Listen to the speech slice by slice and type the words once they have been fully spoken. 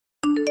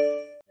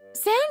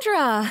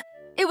Sandra!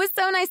 It was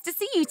so nice to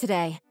see you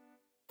today.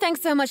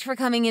 Thanks so much for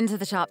coming into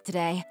the shop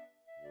today.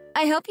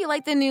 I hope you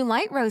like the new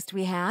light roast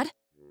we had.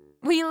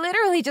 We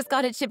literally just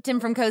got it shipped in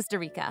from Costa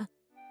Rica.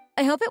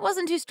 I hope it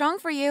wasn't too strong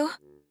for you.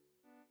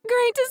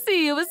 Great to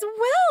see you as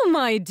well,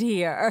 my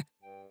dear.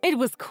 It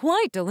was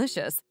quite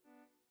delicious.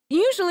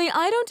 Usually,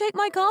 I don't take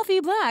my coffee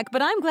black,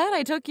 but I'm glad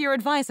I took your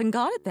advice and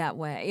got it that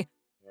way.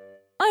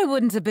 I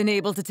wouldn't have been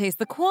able to taste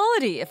the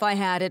quality if I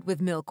had it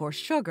with milk or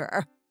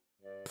sugar.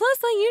 Plus,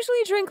 I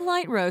usually drink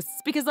light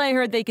roasts because I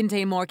heard they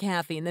contain more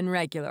caffeine than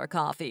regular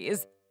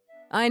coffees.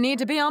 I need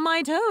to be on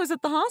my toes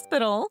at the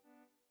hospital.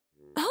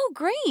 Oh,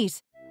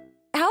 great.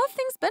 How have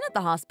things been at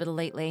the hospital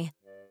lately?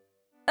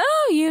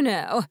 Oh, you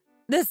know,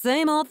 the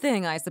same old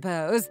thing, I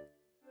suppose.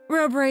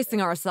 We're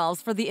bracing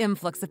ourselves for the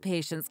influx of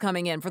patients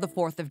coming in for the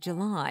 4th of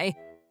July.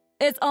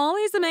 It's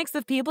always a mix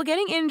of people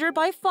getting injured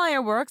by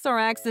fireworks or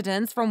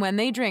accidents from when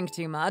they drink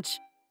too much.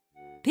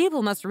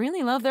 People must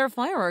really love their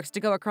fireworks to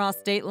go across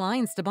state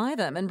lines to buy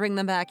them and bring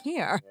them back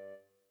here.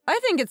 I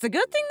think it's a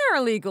good thing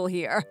they're illegal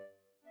here.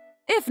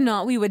 If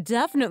not, we would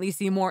definitely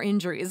see more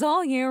injuries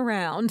all year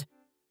round.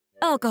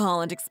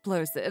 Alcohol and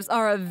explosives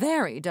are a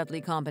very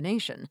deadly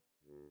combination.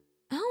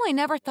 Oh, I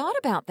never thought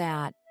about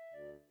that.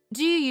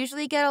 Do you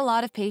usually get a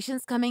lot of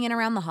patients coming in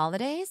around the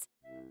holidays?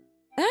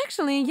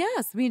 Actually,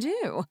 yes, we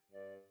do.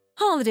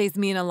 Holidays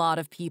mean a lot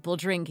of people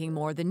drinking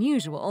more than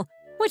usual,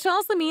 which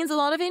also means a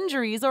lot of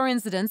injuries or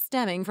incidents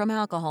stemming from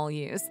alcohol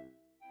use.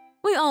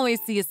 We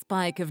always see a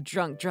spike of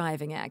drunk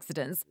driving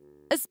accidents,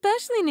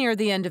 especially near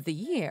the end of the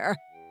year.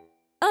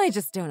 I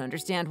just don't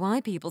understand why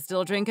people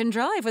still drink and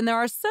drive when there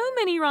are so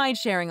many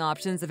ride-sharing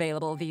options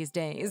available these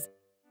days.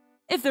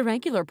 If the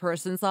regular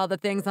person saw the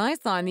things I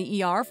saw in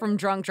the ER from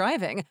drunk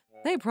driving,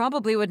 they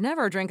probably would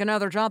never drink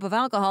another drop of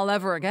alcohol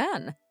ever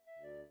again.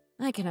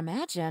 I can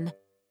imagine.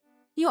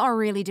 You are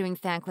really doing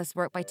thankless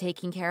work by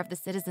taking care of the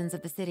citizens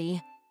of the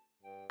city.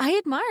 I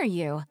admire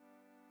you.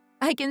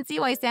 I can see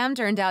why Sam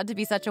turned out to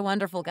be such a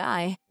wonderful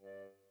guy.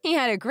 He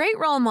had a great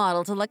role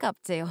model to look up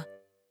to.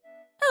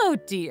 Oh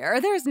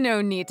dear, there's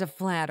no need to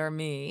flatter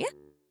me.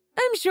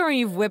 I'm sure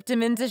you've whipped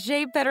him into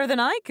shape better than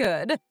I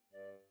could.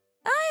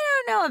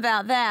 I don't know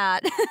about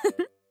that.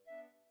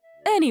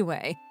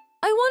 Anyway,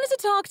 I wanted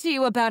to talk to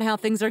you about how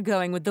things are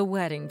going with the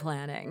wedding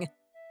planning.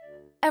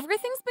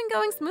 Everything's been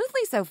going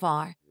smoothly so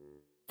far.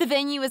 The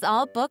venue is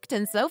all booked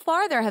and so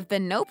far there have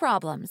been no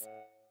problems.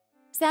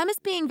 Sam is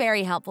being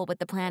very helpful with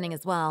the planning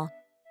as well.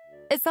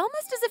 It's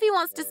almost as if he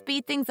wants to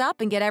speed things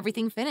up and get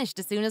everything finished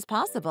as soon as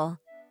possible.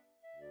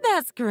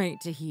 That's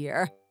great to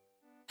hear.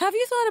 Have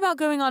you thought about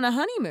going on a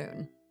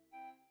honeymoon?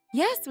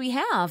 Yes, we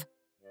have.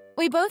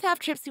 We both have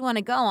trips we want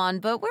to go on,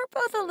 but we're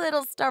both a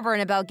little stubborn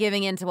about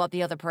giving in to what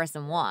the other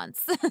person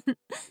wants.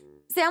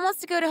 Sam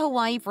wants to go to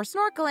Hawaii for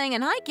snorkeling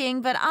and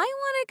hiking, but I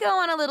want to go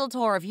on a little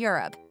tour of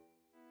Europe.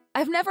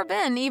 I've never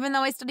been, even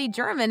though I studied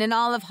German in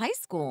all of high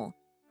school.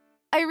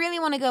 I really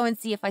want to go and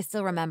see if I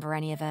still remember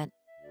any of it.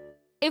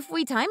 If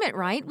we time it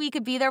right, we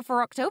could be there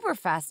for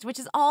Oktoberfest, which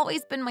has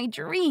always been my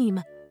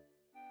dream.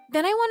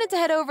 Then I wanted to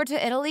head over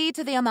to Italy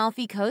to the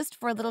Amalfi Coast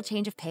for a little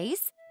change of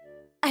pace.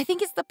 I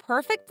think it's the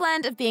perfect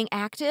blend of being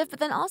active, but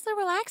then also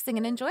relaxing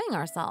and enjoying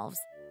ourselves.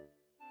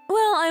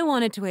 Well, I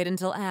wanted to wait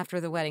until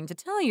after the wedding to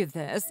tell you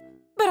this,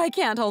 but I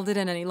can't hold it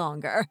in any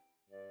longer.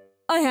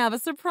 I have a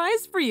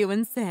surprise for you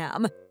and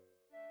Sam.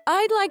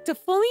 I'd like to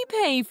fully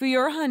pay for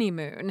your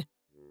honeymoon.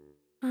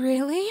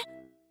 Really?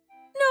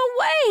 No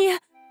way!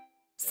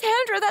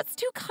 Sandra, that's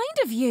too kind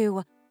of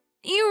you.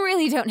 You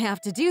really don't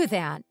have to do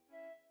that.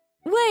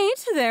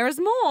 Wait, there's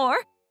more.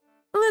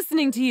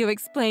 Listening to you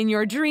explain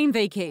your dream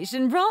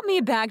vacation brought me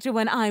back to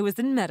when I was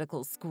in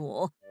medical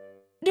school.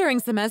 During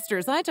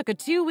semesters, I took a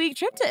 2-week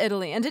trip to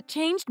Italy and it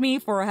changed me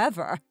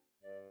forever.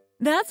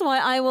 That's why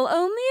I will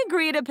only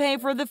agree to pay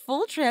for the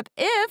full trip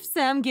if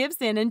Sam gives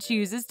in and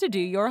chooses to do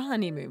your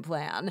honeymoon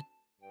plan.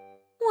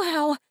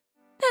 Wow,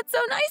 that's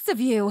so nice of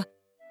you.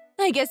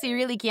 I guess you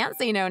really can't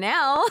say no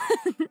now.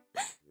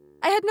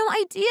 I had no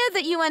idea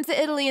that you went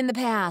to Italy in the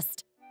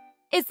past.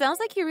 It sounds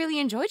like you really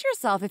enjoyed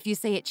yourself if you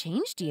say it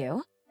changed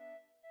you.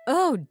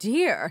 Oh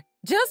dear,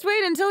 just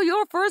wait until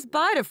your first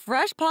bite of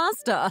fresh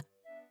pasta.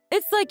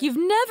 It's like you've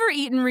never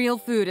eaten real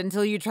food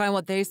until you try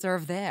what they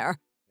serve there.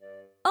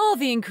 All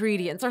the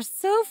ingredients are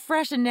so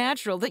fresh and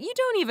natural that you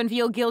don't even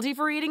feel guilty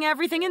for eating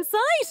everything in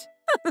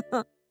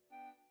sight.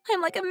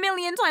 I'm like a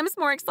million times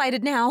more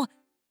excited now.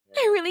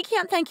 I really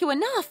can't thank you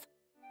enough.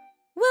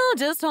 Well,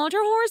 just hold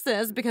your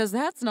horses, because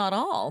that's not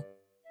all.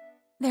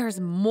 There's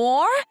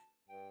more?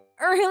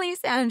 Really,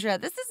 Sandra,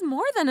 this is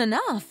more than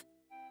enough.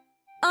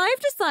 I've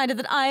decided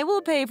that I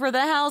will pay for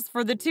the house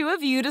for the two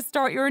of you to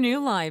start your new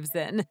lives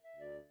in.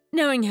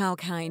 Knowing how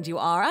kind you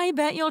are, I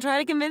bet you'll try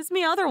to convince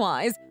me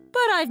otherwise,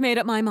 but I've made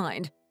up my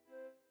mind.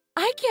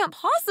 I can't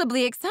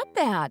possibly accept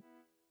that.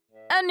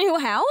 A new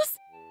house?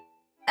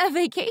 A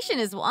vacation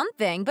is one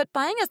thing, but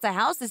buying us a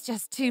house is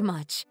just too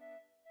much.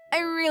 I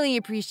really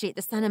appreciate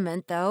the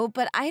sentiment, though,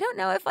 but I don't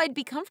know if I'd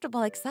be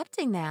comfortable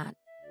accepting that.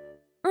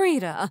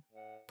 Rita,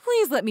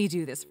 please let me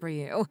do this for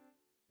you.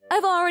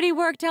 I've already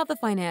worked out the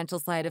financial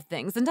side of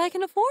things and I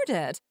can afford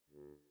it.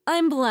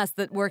 I'm blessed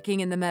that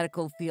working in the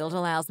medical field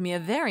allows me a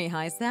very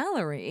high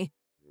salary.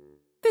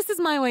 This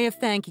is my way of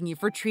thanking you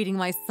for treating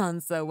my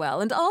son so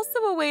well, and also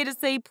a way to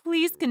say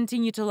please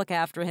continue to look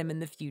after him in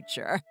the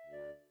future.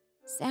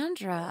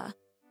 Sandra,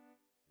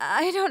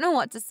 I don't know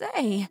what to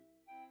say.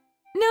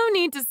 No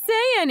need to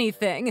say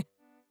anything.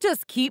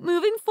 Just keep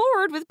moving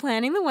forward with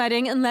planning the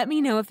wedding and let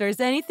me know if there's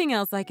anything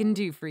else I can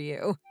do for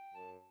you.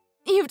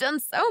 You've done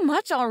so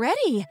much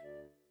already.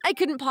 I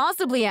couldn't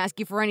possibly ask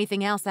you for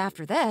anything else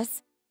after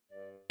this.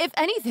 If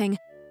anything,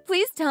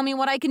 please tell me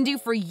what I can do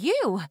for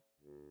you.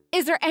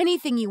 Is there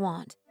anything you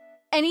want?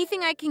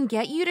 Anything I can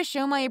get you to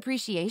show my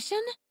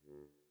appreciation?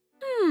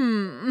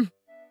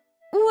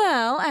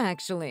 Well,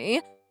 actually,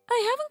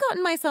 I haven't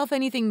gotten myself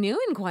anything new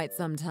in quite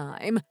some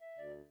time.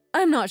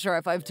 I'm not sure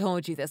if I've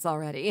told you this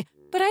already,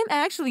 but I'm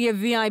actually a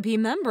VIP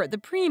member at the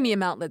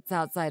premium outlets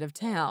outside of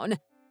town.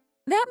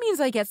 That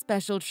means I get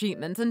special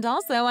treatment, and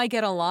also I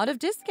get a lot of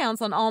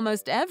discounts on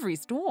almost every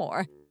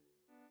store.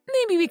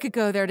 Maybe we could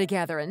go there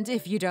together, and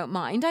if you don't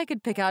mind, I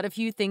could pick out a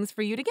few things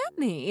for you to get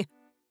me.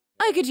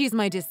 I could use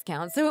my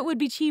discount, so it would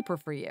be cheaper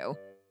for you.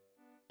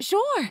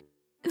 Sure,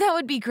 that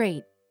would be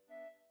great.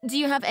 Do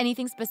you have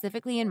anything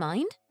specifically in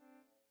mind?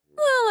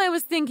 Well, I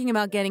was thinking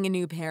about getting a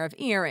new pair of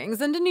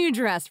earrings and a new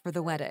dress for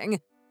the wedding.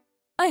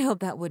 I hope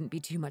that wouldn't be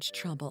too much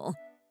trouble.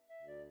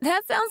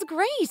 That sounds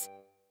great.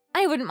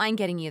 I wouldn't mind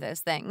getting you those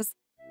things.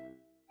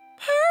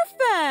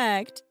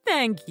 Perfect!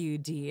 Thank you,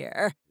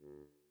 dear.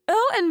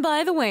 Oh, and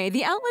by the way,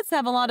 the outlets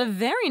have a lot of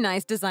very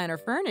nice designer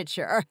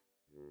furniture.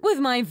 With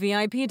my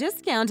VIP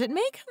discount, it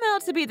may come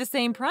out to be the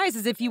same price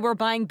as if you were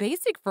buying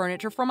basic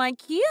furniture from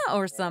IKEA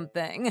or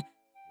something.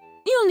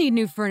 You'll need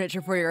new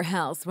furniture for your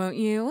house, won't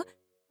you?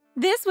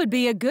 This would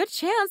be a good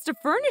chance to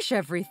furnish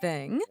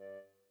everything.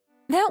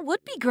 That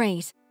would be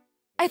great.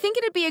 I think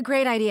it'd be a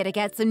great idea to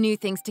get some new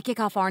things to kick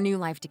off our new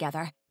life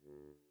together.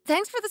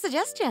 Thanks for the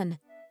suggestion.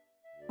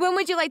 When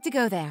would you like to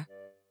go there?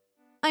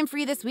 I'm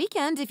free this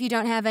weekend if you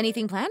don't have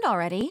anything planned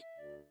already.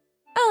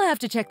 I'll have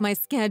to check my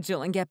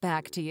schedule and get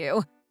back to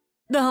you.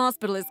 The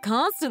hospital is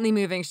constantly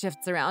moving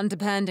shifts around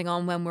depending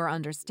on when we're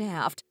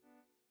understaffed.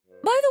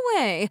 By the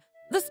way,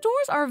 the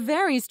stores are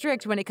very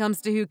strict when it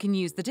comes to who can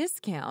use the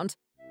discount.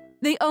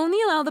 They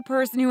only allow the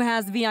person who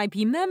has VIP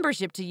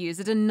membership to use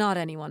it and not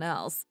anyone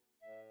else.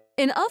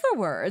 In other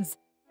words,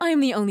 I'm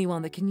the only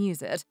one that can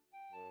use it.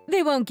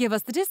 They won't give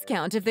us the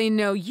discount if they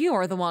know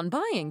you're the one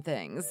buying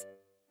things.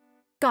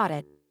 Got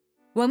it.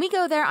 When we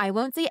go there, I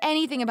won't say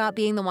anything about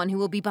being the one who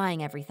will be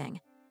buying everything.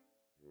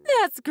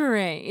 That's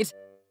great.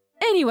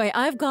 Anyway,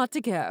 I've got to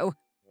go.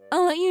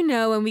 I'll let you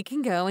know when we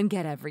can go and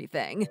get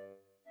everything.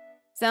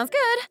 Sounds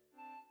good.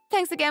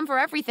 Thanks again for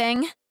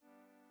everything.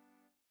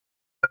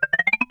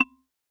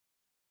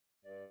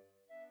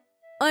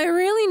 I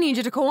really need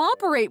you to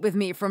cooperate with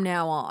me from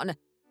now on.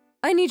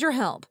 I need your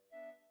help.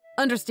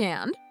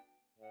 Understand?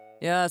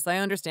 Yes, I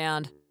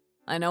understand.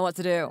 I know what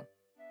to do.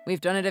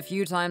 We've done it a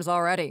few times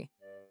already.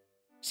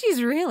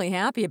 She's really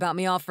happy about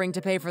me offering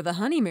to pay for the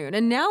honeymoon,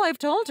 and now I've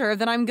told her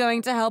that I'm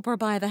going to help her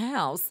buy the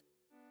house.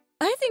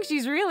 I think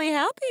she's really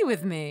happy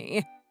with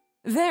me.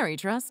 Very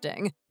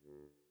trusting.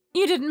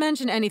 You didn't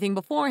mention anything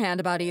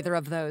beforehand about either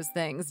of those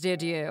things,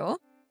 did you?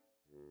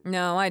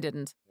 No, I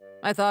didn't.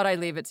 I thought I'd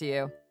leave it to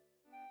you.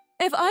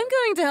 If I'm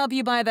going to help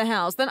you buy the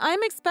house, then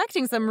I'm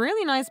expecting some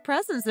really nice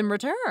presents in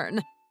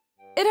return.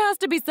 It has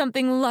to be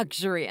something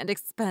luxury and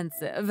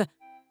expensive.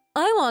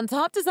 I want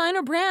top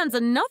designer brands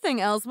and nothing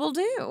else will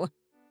do.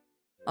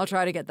 I'll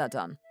try to get that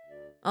done.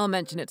 I'll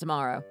mention it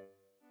tomorrow.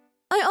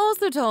 I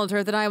also told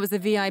her that I was a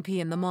VIP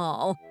in the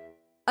mall.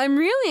 I'm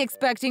really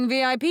expecting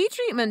VIP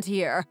treatment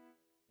here.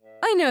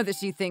 I know that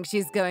she thinks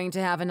she's going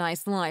to have a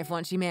nice life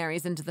once she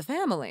marries into the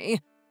family.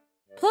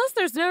 Plus,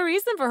 there's no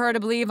reason for her to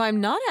believe I'm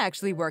not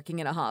actually working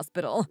in a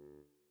hospital.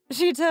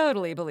 She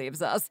totally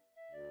believes us.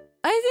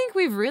 I think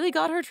we've really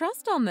got her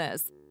trust on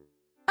this.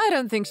 I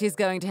don't think she's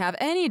going to have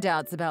any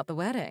doubts about the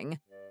wedding.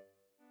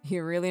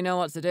 You really know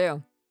what to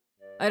do.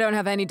 I don't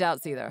have any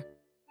doubts either.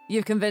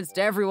 You've convinced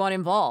everyone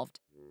involved.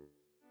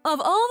 Of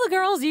all the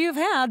girls you've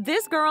had,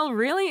 this girl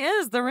really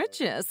is the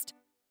richest.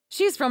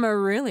 She's from a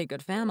really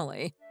good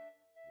family.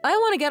 I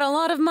want to get a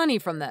lot of money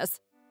from this.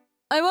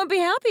 I won't be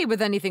happy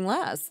with anything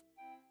less.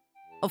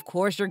 Of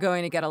course you're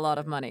going to get a lot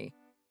of money.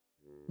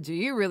 Do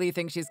you really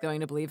think she's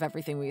going to believe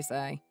everything we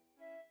say?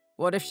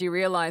 What if she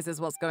realizes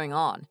what's going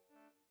on?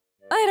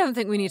 I don't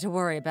think we need to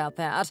worry about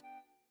that.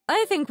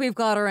 I think we've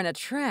got her in a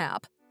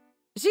trap.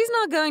 She's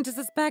not going to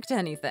suspect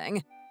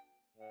anything.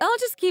 I'll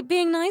just keep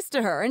being nice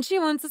to her and she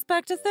won't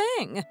suspect a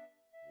thing.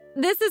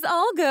 This is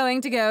all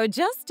going to go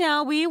just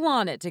how we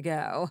want it to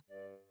go.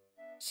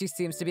 She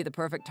seems to be the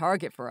perfect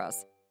target for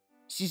us.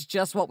 She's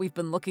just what we've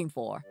been looking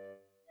for.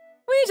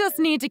 We just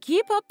need to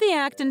keep up the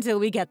act until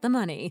we get the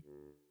money.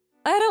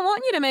 I don't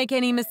want you to make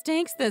any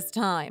mistakes this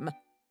time.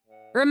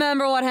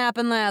 Remember what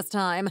happened last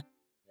time.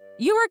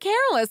 You were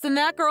careless and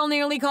that girl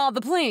nearly called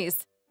the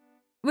police.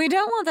 We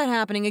don't want that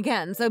happening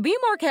again, so be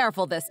more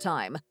careful this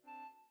time.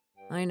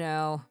 I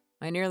know.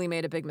 I nearly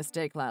made a big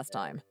mistake last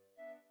time.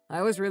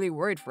 I was really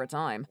worried for a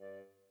time.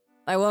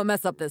 I won't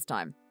mess up this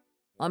time.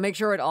 I'll make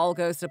sure it all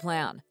goes to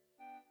plan.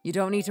 You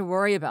don't need to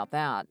worry about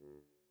that.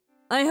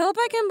 I hope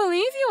I can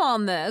believe you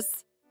on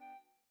this.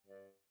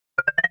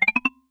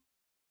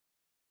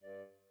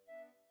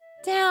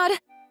 Dad,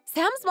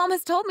 Sam's mom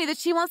has told me that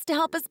she wants to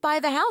help us buy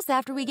the house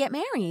after we get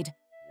married.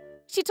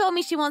 She told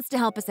me she wants to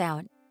help us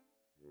out.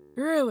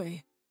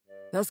 Really?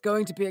 That's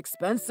going to be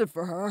expensive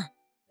for her.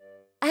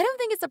 I don't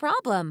think it's a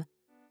problem.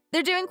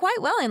 They're doing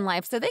quite well in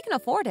life, so they can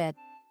afford it.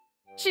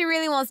 She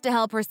really wants to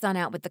help her son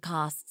out with the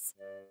costs.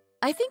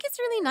 I think it's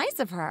really nice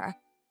of her.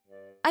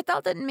 I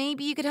thought that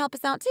maybe you could help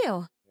us out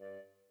too.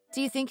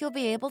 Do you think you'll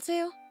be able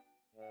to?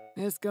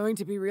 It's going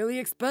to be really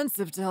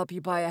expensive to help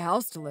you buy a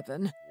house to live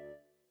in.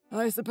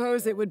 I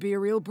suppose it would be a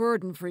real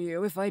burden for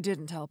you if I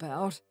didn't help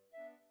out.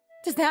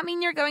 Does that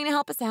mean you're going to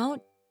help us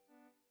out?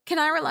 Can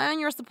I rely on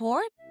your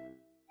support?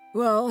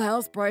 Well,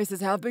 house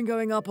prices have been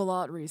going up a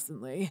lot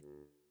recently.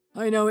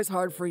 I know it's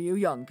hard for you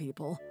young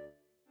people.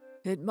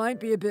 It might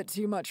be a bit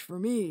too much for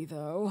me,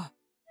 though.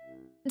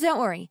 Don't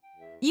worry.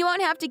 You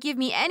won't have to give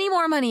me any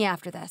more money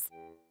after this.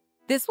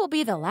 This will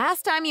be the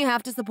last time you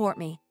have to support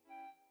me.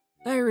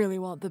 I really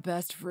want the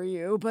best for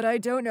you, but I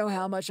don't know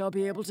how much I'll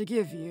be able to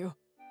give you.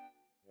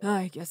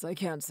 I guess I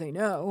can't say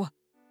no.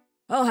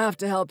 I'll have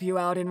to help you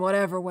out in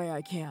whatever way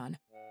I can.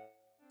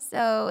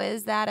 So,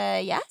 is that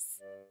a yes?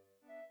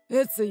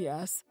 It's a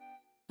yes.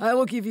 I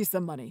will give you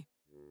some money.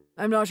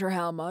 I'm not sure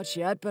how much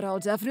yet, but I'll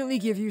definitely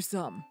give you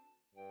some.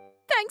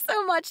 Thanks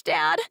so much,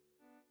 Dad.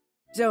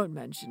 Don't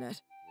mention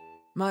it.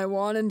 My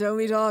one and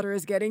only daughter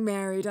is getting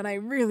married, and I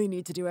really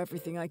need to do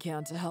everything I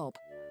can to help.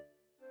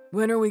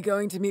 When are we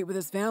going to meet with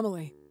his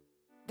family?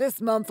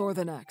 This month or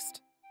the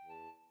next?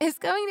 It's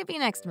going to be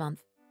next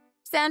month.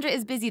 Sandra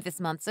is busy this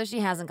month, so she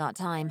hasn't got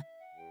time.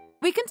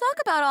 We can talk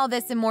about all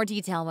this in more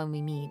detail when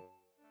we meet.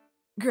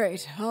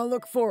 Great, I'll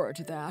look forward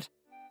to that.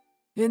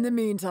 In the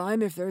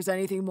meantime, if there's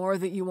anything more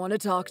that you want to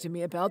talk to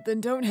me about, then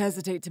don't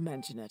hesitate to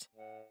mention it.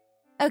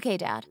 Okay,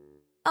 Dad.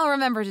 I'll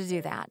remember to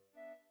do that.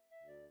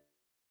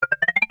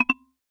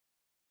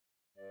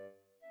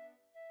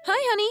 Hi,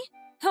 honey.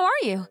 How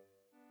are you?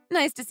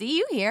 Nice to see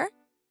you here.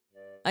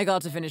 I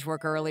got to finish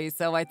work early,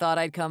 so I thought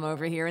I'd come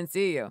over here and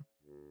see you.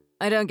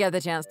 I don't get the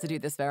chance to do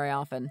this very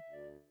often.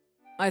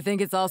 I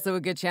think it's also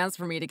a good chance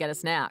for me to get a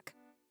snack.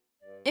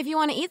 If you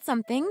want to eat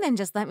something, then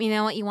just let me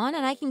know what you want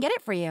and I can get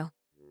it for you.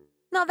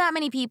 Not that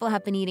many people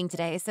have been eating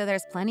today, so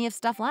there's plenty of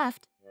stuff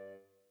left.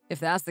 If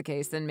that's the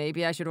case, then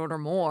maybe I should order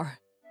more.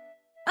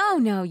 Oh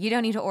no, you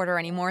don't need to order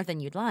any more than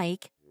you'd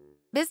like.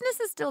 Business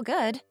is still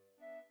good.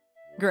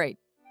 Great.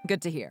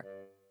 Good to hear.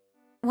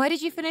 Why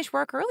did you finish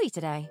work early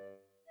today?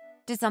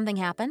 Did something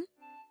happen?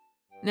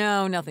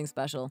 No, nothing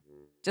special.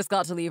 Just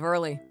got to leave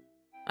early.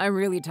 I'm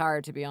really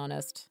tired, to be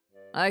honest.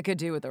 I could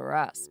do with a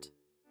rest.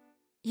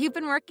 You've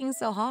been working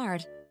so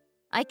hard.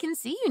 I can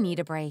see you need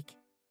a break.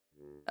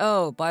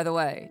 Oh, by the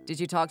way, did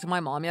you talk to my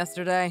mom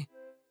yesterday?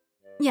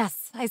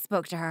 Yes, I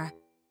spoke to her.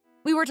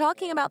 We were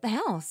talking about the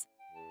house.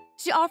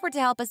 She offered to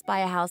help us buy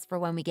a house for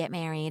when we get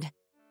married.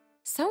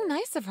 So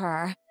nice of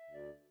her.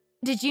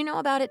 Did you know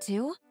about it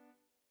too?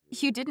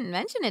 You didn't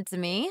mention it to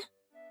me.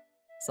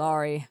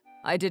 Sorry,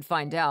 I did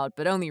find out,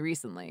 but only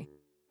recently.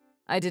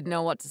 I didn't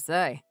know what to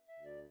say.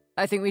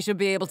 I think we should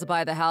be able to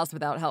buy the house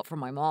without help from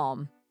my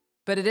mom.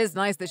 But it is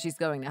nice that she's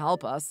going to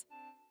help us.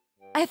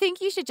 I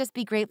think you should just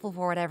be grateful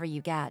for whatever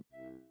you get.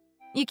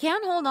 You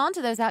can't hold on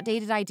to those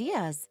outdated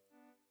ideas.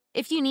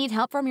 If you need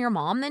help from your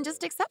mom, then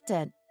just accept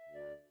it.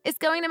 It's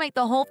going to make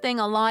the whole thing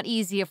a lot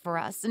easier for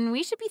us, and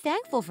we should be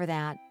thankful for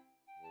that.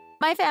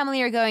 My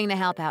family are going to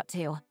help out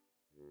too.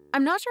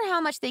 I'm not sure how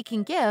much they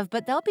can give,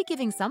 but they'll be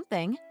giving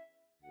something.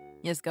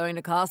 It's going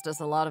to cost us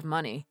a lot of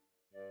money.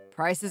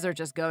 Prices are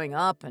just going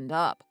up and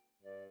up.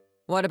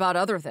 What about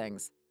other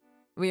things?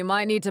 We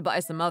might need to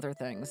buy some other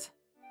things.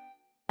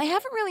 I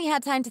haven't really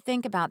had time to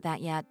think about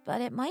that yet,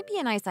 but it might be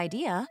a nice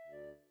idea.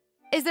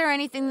 Is there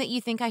anything that you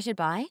think I should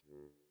buy?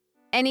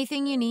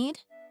 Anything you need?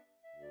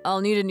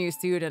 I'll need a new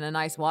suit and a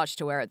nice watch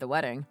to wear at the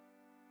wedding.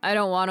 I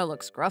don't want to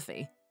look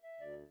scruffy.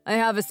 I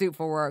have a suit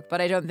for work,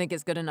 but I don't think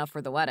it's good enough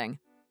for the wedding.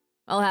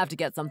 I'll have to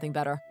get something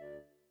better.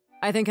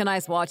 I think a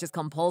nice watch is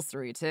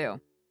compulsory,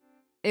 too.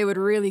 It would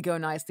really go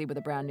nicely with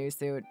a brand new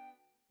suit.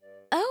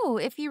 Oh,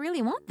 if you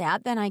really want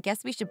that, then I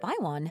guess we should buy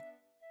one.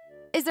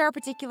 Is there a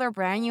particular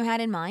brand you had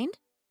in mind?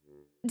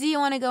 Do you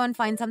want to go and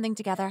find something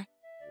together?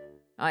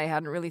 I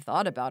hadn't really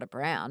thought about a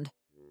brand.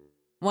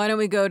 Why don't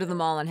we go to the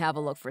mall and have a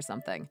look for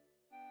something?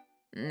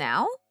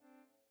 Now?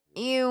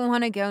 You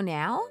want to go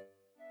now?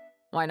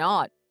 Why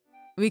not?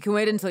 We can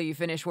wait until you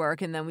finish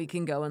work and then we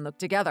can go and look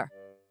together.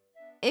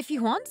 If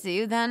you want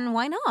to, then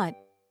why not?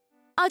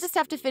 I'll just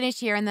have to finish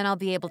here and then I'll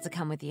be able to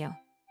come with you.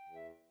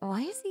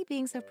 Why is he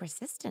being so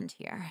persistent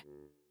here?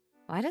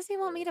 Why does he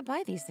want me to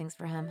buy these things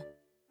for him?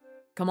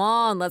 Come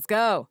on, let's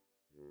go.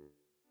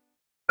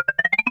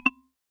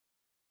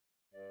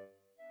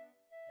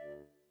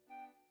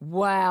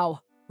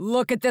 Wow,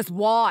 look at this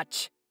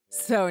watch.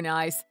 So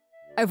nice.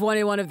 I've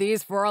wanted one of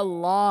these for a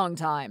long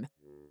time.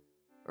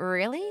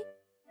 Really?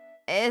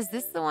 Is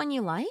this the one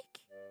you like?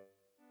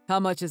 How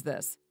much is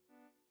this?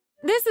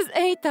 This is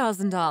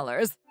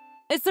 $8,000.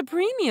 It's a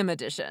premium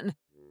edition.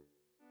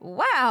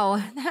 Wow,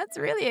 that's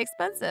really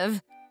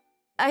expensive.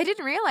 I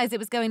didn't realize it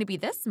was going to be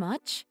this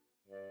much.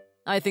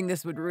 I think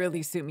this would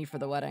really suit me for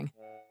the wedding.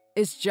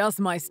 It's just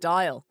my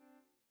style.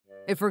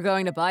 If we're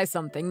going to buy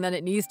something, then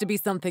it needs to be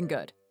something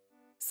good.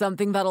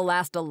 Something that'll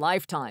last a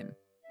lifetime.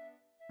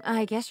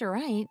 I guess you're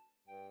right.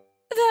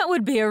 That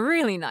would be a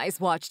really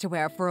nice watch to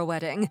wear for a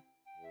wedding.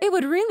 It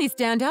would really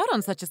stand out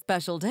on such a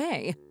special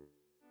day.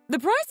 The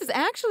price is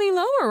actually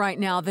lower right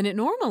now than it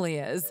normally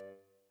is.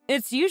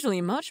 It's usually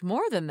much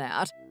more than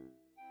that.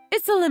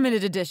 It's a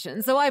limited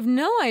edition, so I've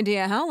no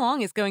idea how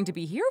long it's going to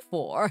be here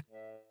for.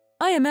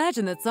 I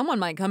imagine that someone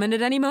might come in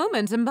at any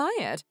moment and buy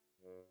it.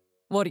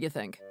 What do you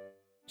think?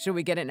 Should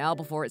we get it now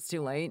before it's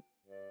too late?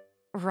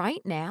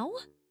 Right now?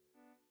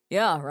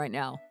 Yeah, right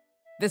now.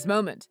 This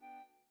moment.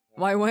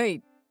 Why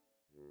wait?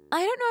 I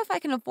don't know if I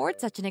can afford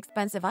such an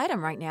expensive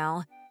item right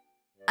now.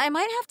 I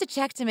might have to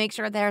check to make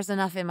sure there's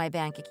enough in my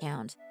bank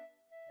account.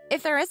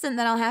 If there isn't,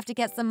 then I'll have to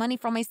get some money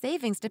from my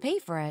savings to pay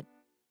for it.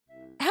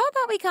 How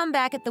about we come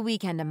back at the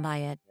weekend and buy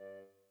it?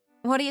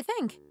 What do you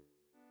think?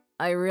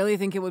 I really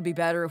think it would be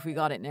better if we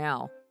got it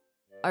now.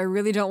 I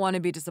really don't want to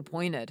be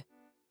disappointed.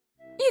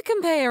 You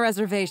can pay a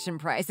reservation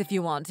price if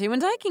you want to,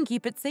 and I can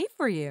keep it safe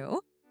for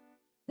you.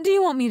 Do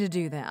you want me to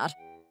do that?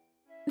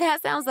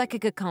 That sounds like a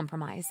good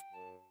compromise.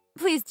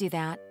 Please do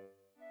that.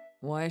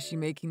 Why is she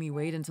making me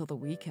wait until the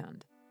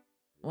weekend?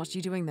 What's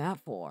she doing that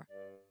for?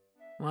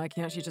 Why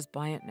can't she just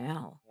buy it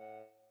now?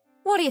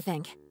 What do you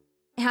think?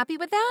 Happy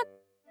with that?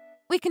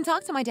 We can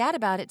talk to my dad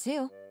about it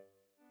too.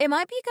 It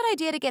might be a good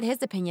idea to get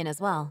his opinion as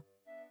well.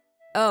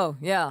 Oh,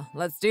 yeah,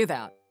 let's do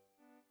that.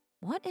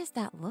 What is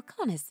that look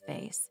on his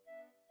face?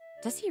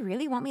 Does he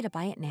really want me to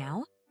buy it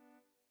now?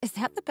 Is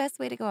that the best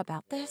way to go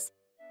about this?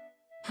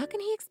 How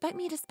can he expect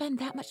me to spend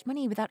that much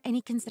money without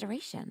any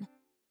consideration?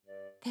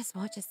 This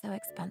watch is so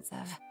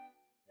expensive.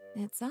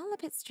 It's all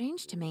a bit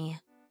strange to me.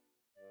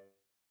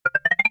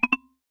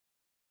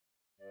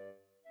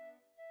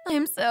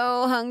 I'm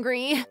so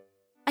hungry.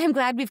 I'm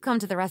glad we've come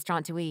to the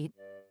restaurant to eat.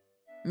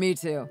 Me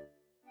too.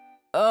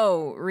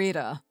 Oh,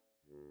 Rita.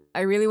 I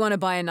really want to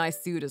buy a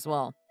nice suit as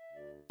well.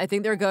 I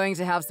think they're going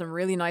to have some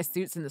really nice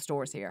suits in the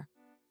stores here.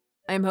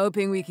 I'm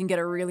hoping we can get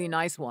a really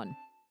nice one.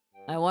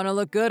 I want to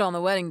look good on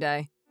the wedding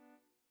day.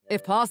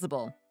 If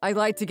possible, I'd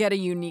like to get a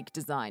unique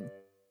design.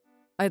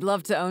 I'd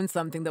love to own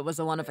something that was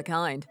a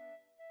one-of-a-kind.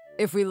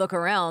 If we look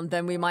around,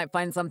 then we might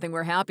find something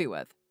we're happy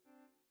with.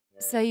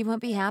 So you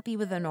won't be happy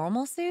with a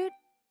normal suit?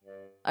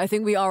 I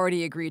think we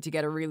already agreed to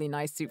get a really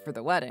nice suit for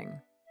the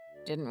wedding,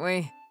 didn't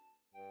we?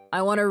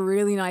 I want a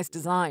really nice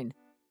design.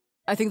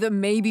 I think that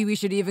maybe we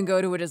should even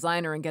go to a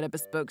designer and get a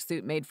bespoke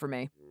suit made for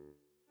me.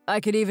 I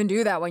could even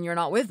do that when you're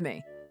not with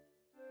me.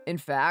 In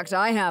fact,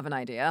 I have an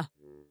idea.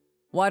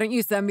 Why don't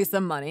you send me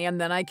some money and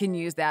then I can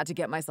use that to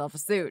get myself a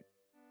suit?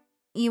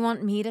 You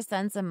want me to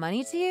send some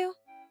money to you?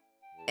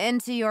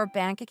 Into your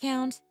bank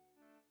account?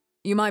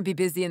 You might be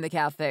busy in the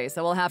cafe,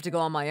 so I'll have to go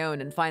on my own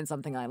and find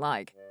something I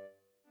like.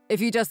 If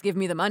you just give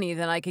me the money,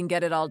 then I can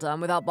get it all done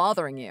without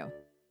bothering you.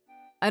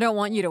 I don't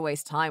want you to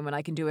waste time when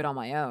I can do it on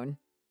my own.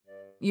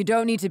 You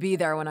don't need to be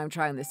there when I'm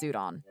trying the suit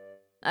on.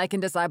 I can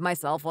decide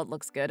myself what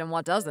looks good and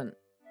what doesn't.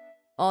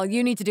 All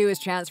you need to do is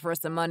transfer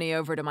some money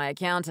over to my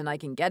account and I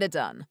can get it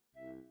done.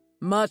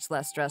 Much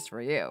less stress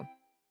for you.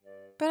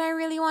 But I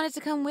really wanted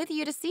to come with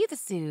you to see the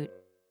suit.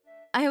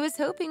 I was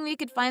hoping we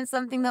could find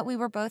something that we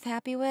were both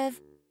happy with.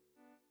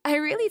 I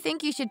really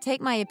think you should take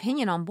my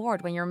opinion on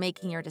board when you're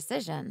making your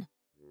decision.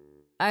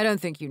 I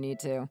don't think you need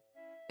to.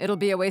 It'll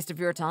be a waste of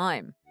your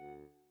time.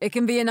 It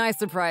can be a nice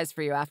surprise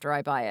for you after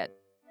I buy it.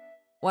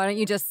 Why don't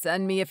you just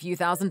send me a few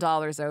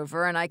 $1,000s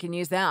over and I can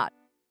use that?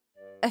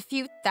 A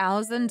few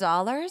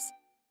 $1,000s?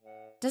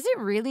 Does it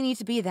really need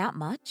to be that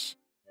much?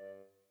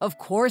 Of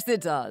course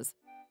it does.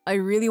 I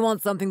really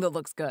want something that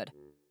looks good.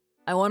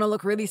 I want to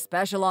look really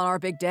special on our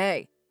big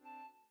day.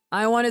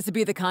 I want it to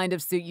be the kind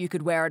of suit you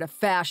could wear at a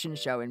fashion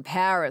show in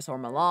Paris or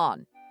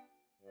Milan.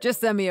 Just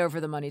send me over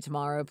the money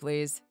tomorrow,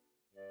 please.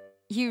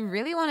 You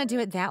really want to do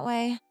it that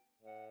way?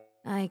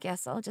 I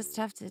guess I'll just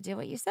have to do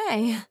what you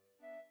say.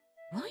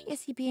 Why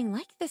is he being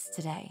like this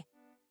today?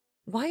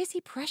 Why is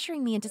he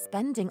pressuring me into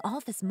spending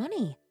all this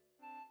money?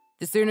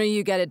 The sooner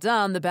you get it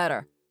done, the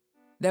better.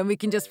 Then we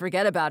can just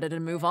forget about it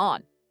and move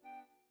on.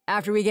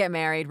 After we get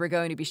married, we're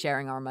going to be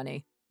sharing our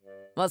money.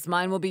 What's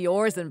mine will be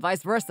yours and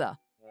vice versa.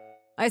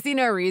 I see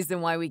no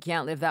reason why we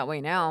can't live that way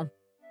now.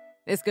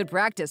 It's good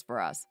practice for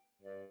us.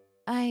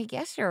 I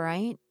guess you're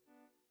right.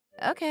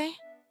 Okay.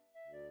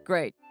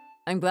 Great.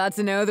 I'm glad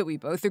to know that we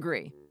both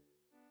agree.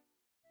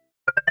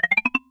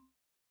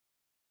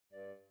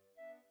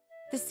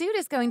 The suit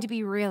is going to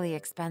be really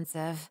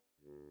expensive.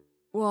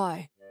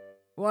 Why?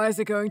 Why is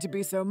it going to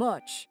be so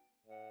much?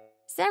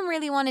 Sam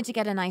really wanted to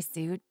get a nice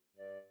suit.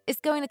 It's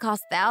going to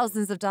cost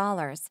thousands of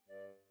dollars.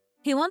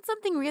 He wants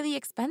something really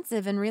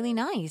expensive and really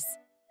nice.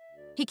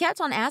 He kept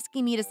on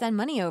asking me to send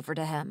money over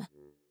to him.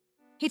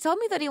 He told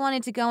me that he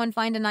wanted to go and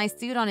find a nice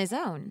suit on his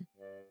own.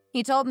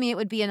 He told me it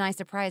would be a nice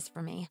surprise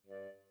for me.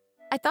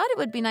 I thought it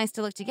would be nice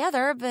to look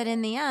together, but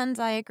in the end,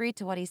 I agreed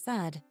to what he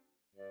said.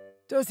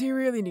 Does he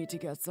really need to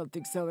get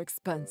something so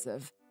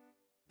expensive?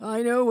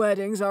 I know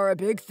weddings are a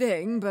big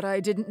thing, but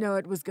I didn't know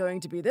it was going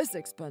to be this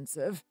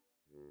expensive.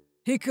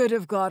 He could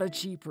have got a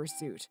cheaper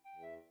suit.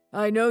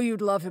 I know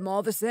you'd love him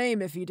all the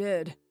same if he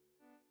did.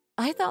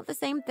 I thought the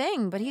same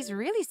thing, but he's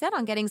really set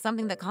on getting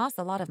something that costs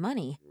a lot of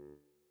money.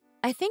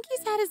 I think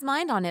he's had his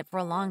mind on it for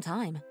a long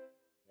time.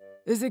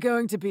 Is it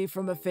going to be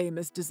from a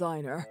famous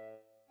designer?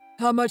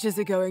 How much is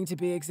it going to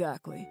be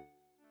exactly?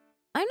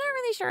 I'm not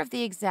really sure of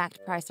the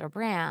exact price or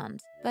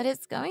brand, but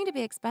it's going to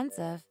be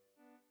expensive.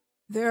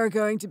 They're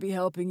going to be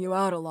helping you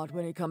out a lot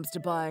when it comes to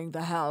buying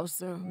the house,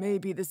 so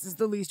maybe this is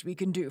the least we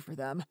can do for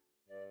them.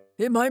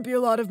 It might be a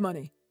lot of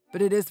money,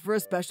 but it is for a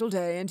special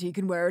day and he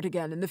can wear it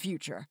again in the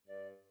future.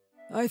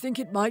 I think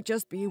it might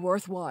just be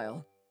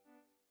worthwhile.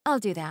 I'll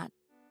do that.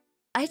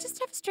 I just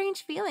have a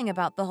strange feeling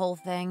about the whole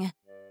thing.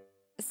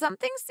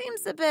 Something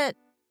seems a bit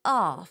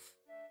off.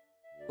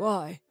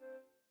 Why?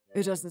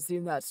 It doesn't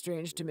seem that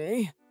strange to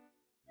me.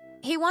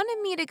 He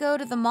wanted me to go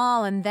to the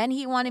mall and then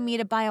he wanted me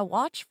to buy a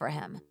watch for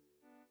him.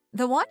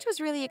 The watch was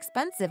really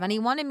expensive and he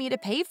wanted me to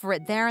pay for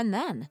it there and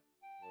then.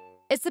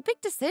 It's a big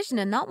decision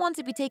and not one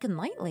to be taken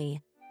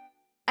lightly.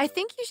 I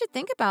think you should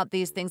think about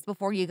these things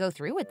before you go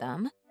through with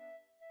them.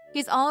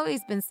 He's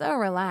always been so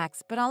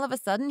relaxed, but all of a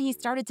sudden he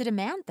started to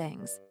demand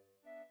things.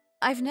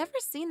 I've never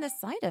seen this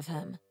side of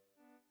him.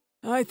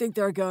 I think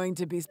they're going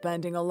to be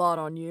spending a lot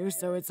on you,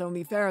 so it's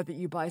only fair that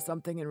you buy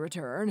something in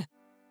return.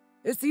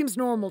 It seems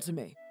normal to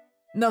me.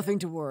 Nothing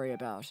to worry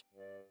about.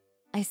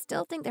 I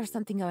still think there's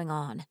something going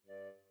on.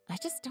 I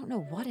just don't know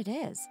what it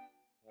is.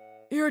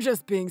 You're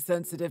just being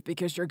sensitive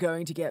because you're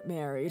going to get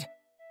married.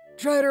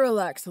 Try to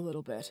relax a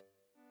little bit.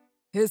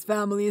 His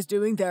family is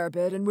doing their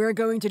bit, and we're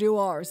going to do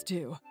ours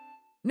too.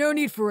 No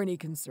need for any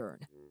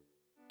concern.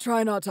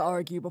 Try not to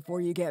argue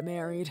before you get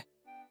married.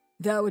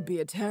 That would be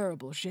a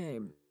terrible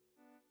shame.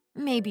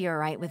 Maybe you're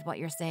right with what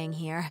you're saying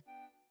here.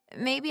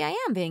 Maybe I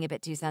am being a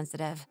bit too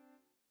sensitive.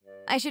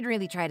 I should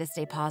really try to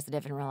stay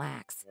positive and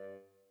relax.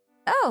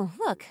 Oh,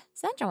 look,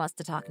 Sandra wants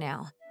to talk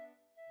now.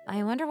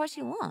 I wonder what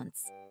she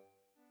wants.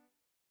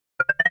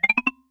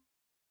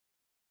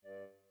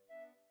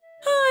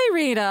 Hi,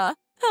 Rita.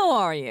 How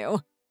are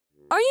you?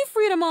 Are you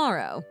free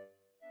tomorrow?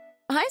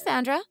 Hi,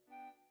 Sandra.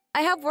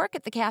 I have work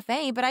at the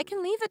cafe, but I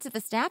can leave it to the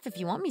staff if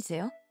you want me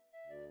to.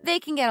 They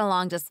can get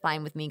along just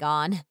fine with me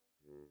gone.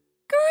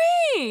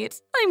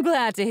 Great! I'm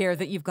glad to hear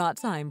that you've got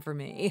time for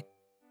me.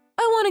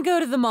 I want to go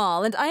to the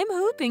mall, and I'm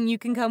hoping you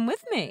can come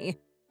with me.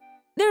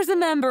 There's a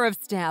member of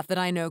staff that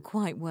I know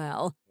quite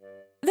well.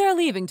 They're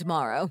leaving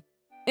tomorrow.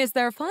 It's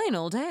their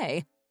final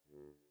day.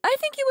 I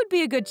think it would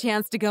be a good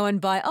chance to go and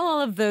buy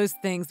all of those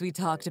things we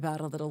talked about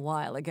a little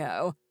while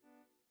ago.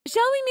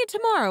 Shall we meet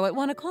tomorrow at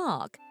 1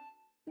 o'clock?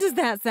 Does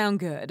that sound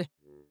good?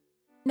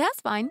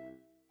 That's fine.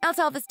 I'll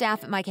tell the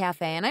staff at my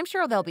cafe, and I'm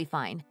sure they'll be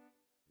fine.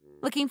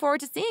 Looking forward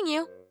to seeing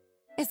you.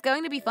 It's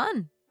going to be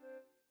fun.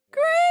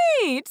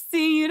 Great!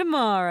 See you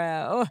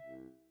tomorrow.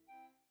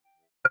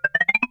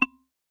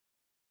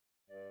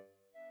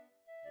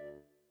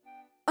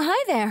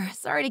 Hi there.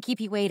 Sorry to keep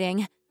you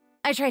waiting.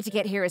 I tried to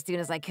get here as soon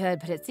as I could,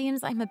 but it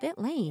seems I'm a bit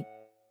late.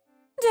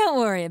 Don't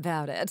worry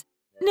about it.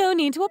 No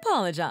need to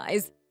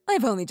apologize.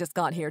 I've only just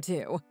got here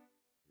too.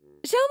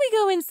 Shall we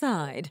go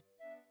inside?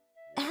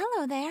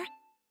 Hello there.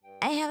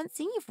 I haven't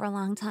seen you for a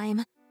long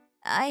time.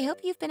 I hope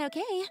you've been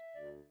okay.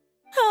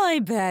 Hi,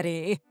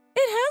 Betty.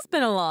 It has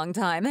been a long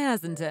time,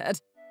 hasn't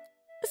it?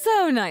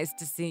 So nice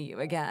to see you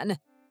again.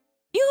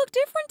 You look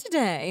different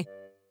today.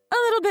 A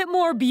little bit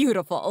more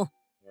beautiful.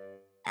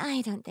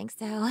 I don't think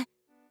so.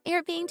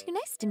 You're being too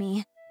nice to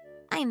me.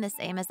 I'm the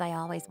same as I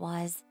always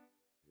was.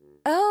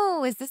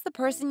 Oh, is this the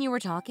person you were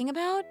talking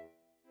about?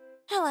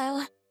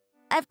 Hello.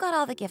 I've got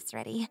all the gifts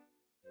ready.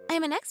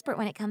 I'm an expert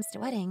when it comes to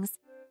weddings.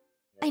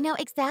 I know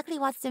exactly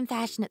what's in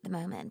fashion at the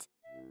moment.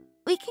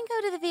 We can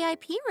go to the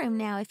VIP room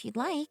now if you'd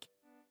like.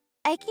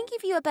 I can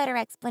give you a better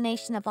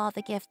explanation of all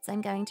the gifts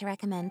I'm going to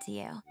recommend to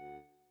you.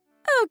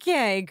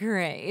 Okay,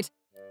 great.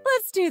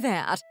 Let's do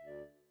that.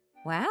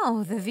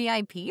 Wow, the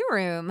VIP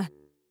room.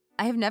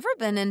 I've never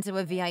been into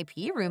a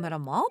VIP room at a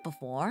mall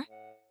before.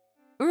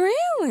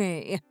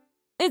 Really?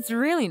 It's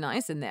really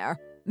nice in there.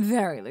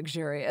 Very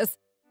luxurious.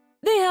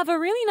 They have a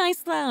really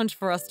nice lounge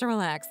for us to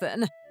relax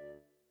in.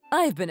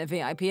 I've been a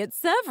VIP at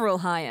several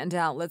high-end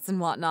outlets and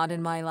whatnot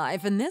in my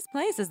life, and this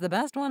place is the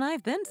best one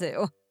I've been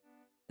to.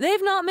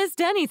 They've not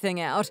missed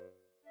anything out.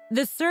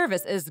 The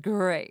service is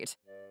great.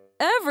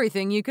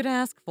 Everything you could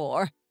ask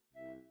for.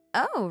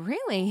 Oh,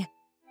 really?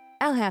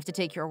 I'll have to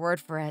take your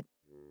word for it.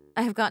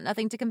 I've got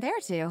nothing to compare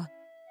to.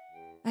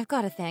 I've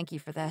got to thank you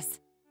for this.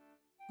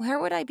 Where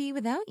would I be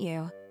without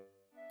you?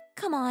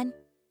 Come on,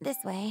 this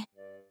way.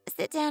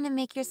 Sit down and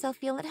make yourself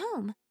feel at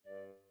home.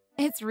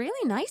 It's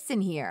really nice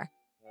in here.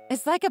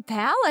 It's like a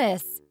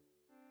palace.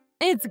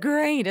 It's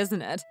great,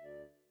 isn't it?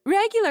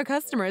 Regular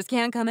customers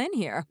can't come in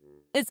here.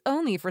 It's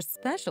only for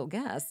special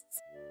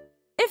guests.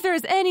 If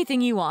there's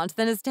anything you want,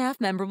 then a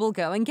staff member will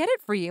go and get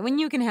it for you and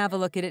you can have a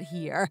look at it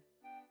here.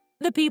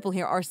 The people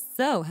here are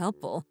so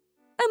helpful.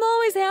 I'm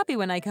always happy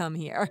when I come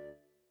here.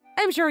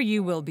 I'm sure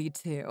you will be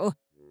too.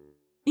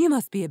 You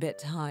must be a bit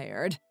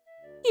tired.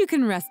 You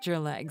can rest your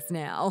legs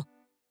now.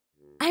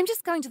 I'm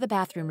just going to the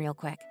bathroom real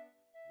quick.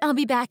 I'll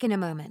be back in a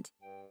moment.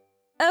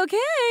 Okay,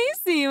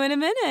 see you in a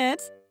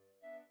minute.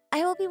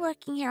 I will be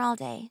working here all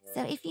day,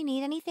 so if you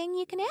need anything,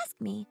 you can ask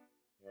me.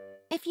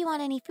 If you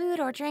want any food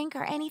or drink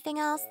or anything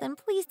else, then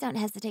please don't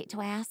hesitate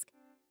to ask.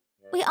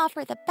 We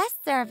offer the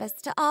best service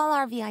to all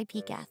our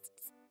VIP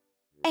guests.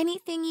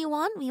 Anything you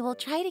want, we will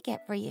try to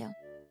get for you.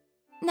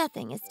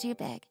 Nothing is too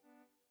big.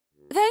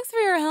 Thanks for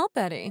your help,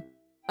 Betty.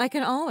 I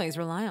can always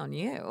rely on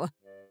you.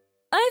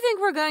 I think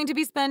we're going to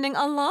be spending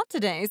a lot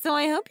today, so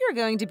I hope you're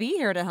going to be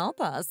here to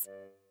help us.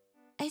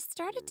 I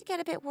started to get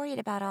a bit worried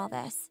about all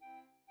this.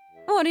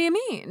 What do you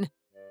mean?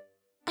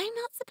 I'm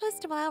not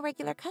supposed to allow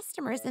regular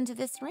customers into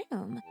this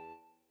room.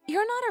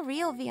 You're not a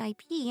real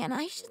VIP, and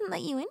I shouldn't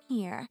let you in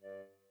here.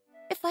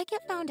 If I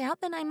get found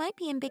out, then I might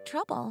be in big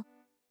trouble.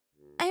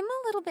 I'm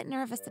a little bit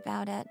nervous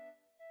about it.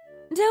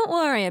 Don't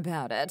worry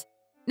about it.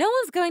 No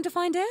one's going to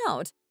find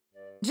out.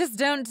 Just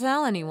don't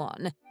tell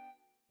anyone.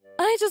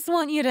 I just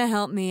want you to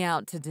help me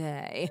out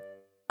today.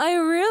 I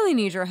really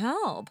need your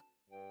help.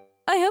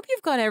 I hope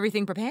you've got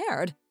everything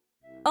prepared.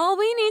 All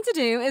we need to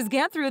do is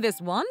get through this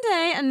one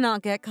day and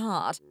not get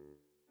caught.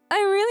 I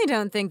really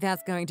don't think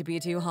that's going to be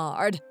too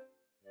hard.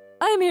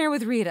 I'm here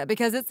with Rita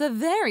because it's a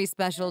very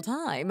special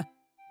time.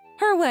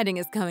 Her wedding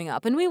is coming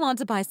up and we want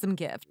to buy some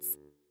gifts.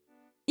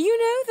 You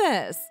know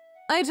this.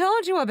 I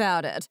told you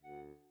about it.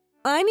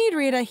 I need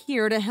Rita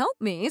here to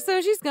help me,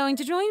 so she's going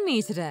to join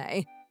me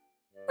today.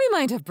 We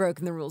might have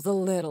broken the rules a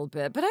little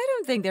bit, but I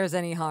don't think there's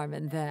any harm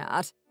in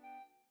that.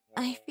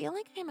 I feel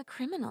like I'm a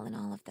criminal in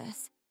all of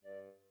this.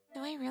 Do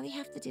I really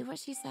have to do what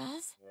she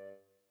says?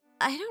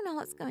 I don't know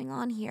what's going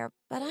on here,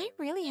 but I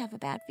really have a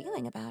bad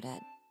feeling about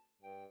it.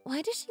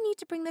 Why does she need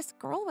to bring this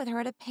girl with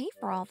her to pay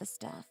for all the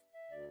stuff?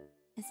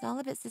 It's all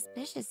a bit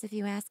suspicious if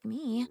you ask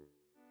me.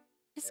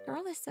 This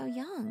girl is so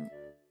young.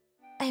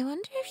 I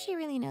wonder if she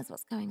really knows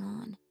what's going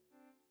on.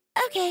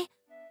 Okay,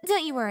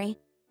 don't you worry.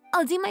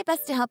 I'll do my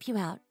best to help you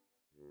out.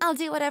 I'll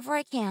do whatever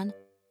I can.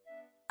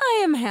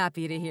 I am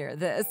happy to hear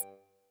this.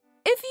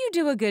 If you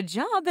do a good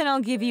job, then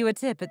I'll give you a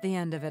tip at the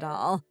end of it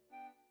all.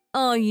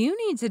 All you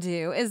need to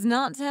do is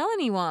not tell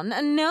anyone,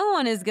 and no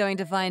one is going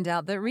to find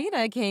out that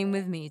Rita came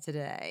with me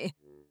today.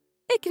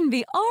 It can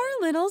be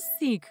our little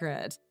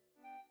secret.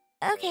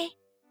 Okay,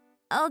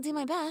 I'll do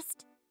my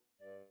best.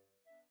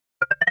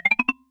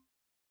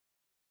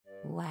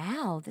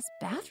 Wow, this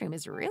bathroom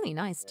is really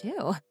nice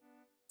too.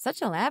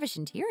 Such a lavish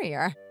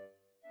interior.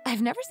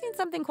 I've never seen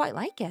something quite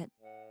like it.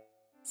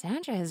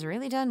 Sandra has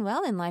really done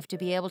well in life to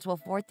be able to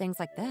afford things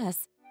like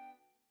this.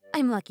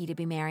 I'm lucky to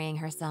be marrying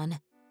her son.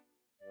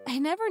 I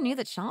never knew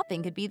that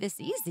shopping could be this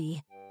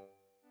easy.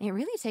 It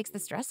really takes the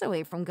stress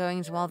away from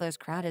going to all those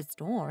crowded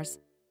stores.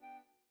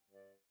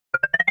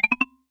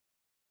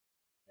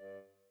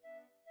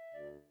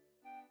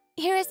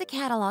 Here is a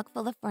catalog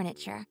full of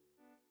furniture.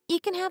 You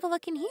can have a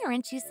look in here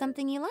and choose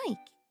something you like.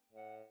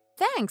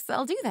 Thanks,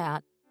 I'll do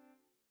that.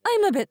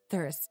 I'm a bit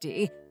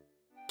thirsty.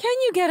 Can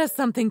you get us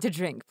something to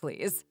drink,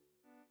 please?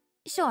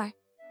 Sure,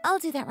 I'll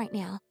do that right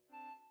now.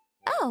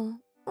 Oh,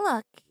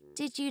 look,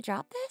 did you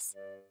drop this?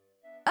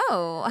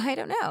 Oh, I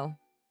don't know.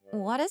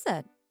 What is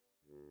it?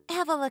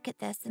 Have a look at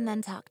this and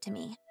then talk to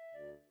me.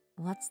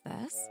 What's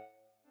this?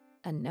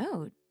 A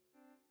note?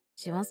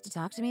 She wants to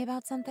talk to me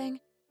about something?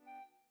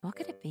 What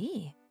could it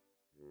be?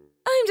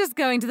 I'm just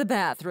going to the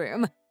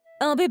bathroom.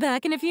 I'll be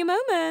back in a few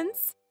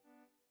moments.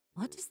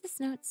 What does this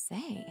note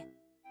say?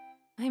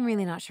 I'm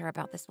really not sure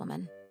about this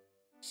woman.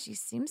 She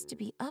seems to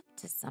be up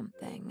to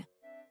something.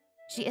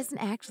 She isn't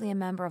actually a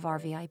member of our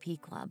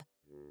VIP club.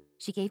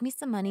 She gave me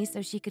some money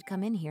so she could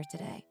come in here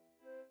today.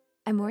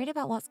 I'm worried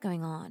about what's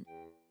going on.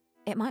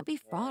 It might be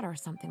fraud or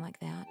something like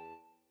that.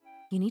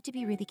 You need to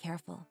be really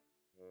careful.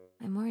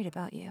 I'm worried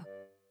about you.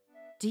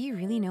 Do you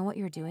really know what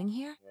you're doing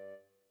here?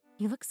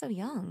 You look so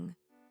young.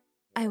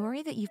 I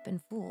worry that you've been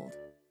fooled.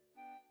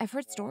 I've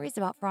heard stories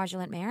about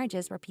fraudulent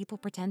marriages where people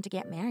pretend to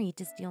get married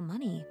to steal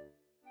money.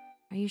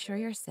 Are you sure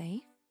you're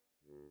safe?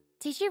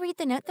 Did you read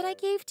the note that I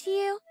gave to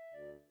you?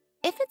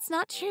 If it's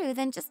not true,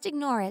 then just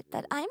ignore it,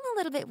 but I'm a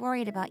little bit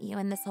worried about you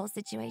in this whole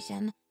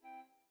situation.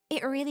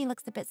 It really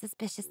looks a bit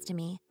suspicious to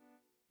me.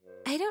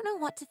 I don't know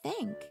what to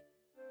think.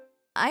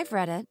 I've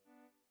read it.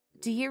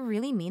 Do you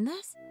really mean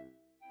this?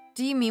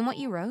 Do you mean what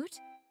you wrote?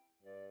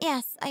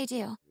 Yes, I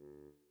do.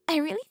 I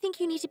really think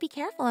you need to be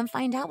careful and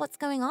find out what's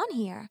going on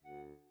here.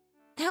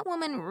 That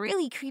woman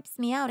really creeps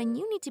me out and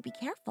you need to be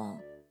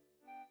careful.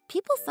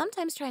 People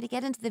sometimes try to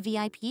get into the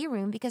VIP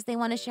room because they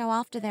want to show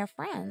off to their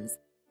friends.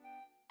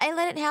 I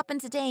let it happen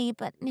today,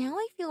 but now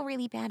I feel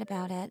really bad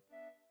about it.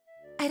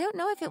 I don't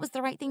know if it was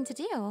the right thing to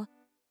do.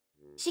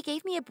 She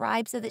gave me a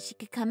bribe so that she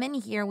could come in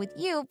here with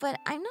you, but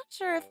I'm not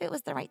sure if it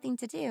was the right thing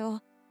to do.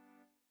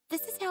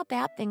 This is how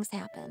bad things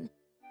happen.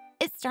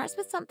 It starts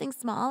with something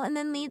small and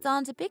then leads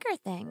on to bigger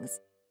things.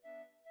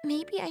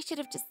 Maybe I should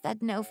have just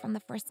said no from the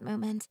first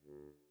moment.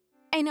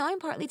 I know I'm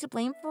partly to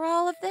blame for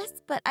all of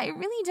this, but I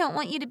really don't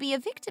want you to be a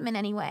victim in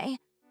any way.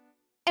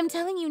 I'm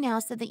telling you now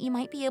so that you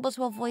might be able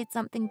to avoid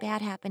something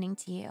bad happening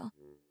to you.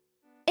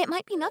 It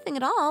might be nothing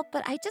at all,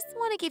 but I just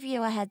want to give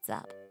you a heads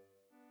up.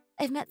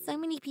 I've met so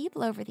many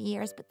people over the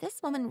years, but this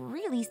woman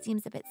really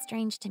seems a bit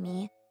strange to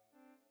me.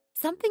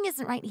 Something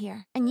isn't right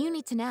here, and you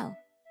need to know.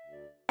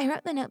 I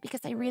wrote the note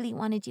because I really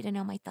wanted you to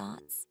know my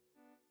thoughts.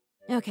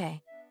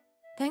 Okay,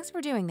 thanks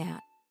for doing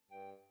that.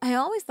 I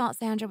always thought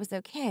Sandra was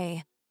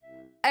okay.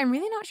 I'm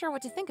really not sure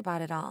what to think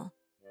about it all.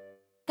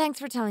 Thanks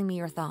for telling me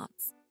your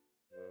thoughts.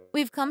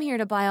 We've come here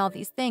to buy all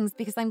these things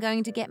because I'm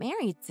going to get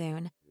married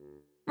soon.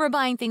 We're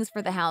buying things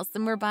for the house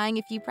and we're buying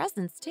a few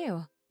presents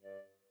too.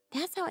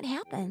 That's how it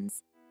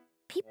happens.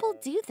 People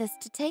do this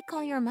to take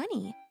all your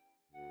money.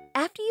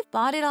 After you've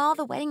bought it all,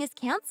 the wedding is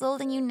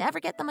canceled and you never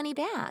get the money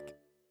back.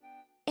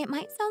 It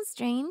might sound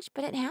strange,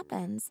 but it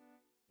happens.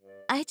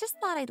 I just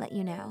thought I'd let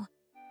you know.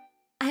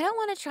 I don't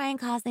want to try and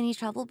cause any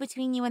trouble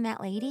between you and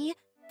that lady,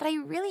 but I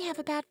really have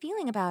a bad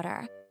feeling about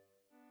her.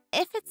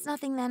 If it's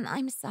nothing, then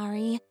I'm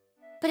sorry,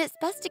 but it's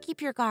best to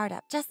keep your guard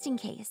up just in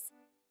case.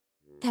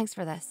 Thanks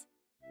for this.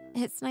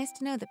 It's nice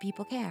to know that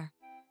people care.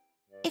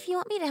 If you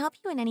want me to help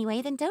you in any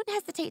way, then don't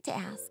hesitate to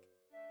ask.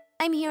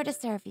 I'm here to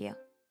serve you.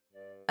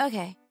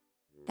 Okay,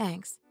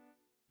 thanks.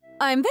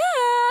 I'm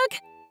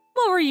back!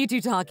 What were you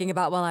two talking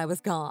about while I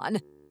was gone?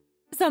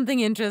 Something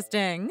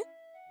interesting?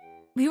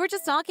 We were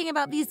just talking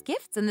about these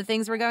gifts and the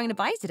things we're going to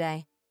buy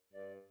today.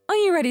 Are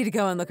you ready to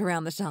go and look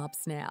around the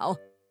shops now?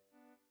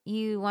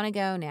 You want to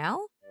go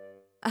now?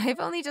 I've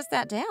only just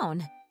sat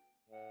down.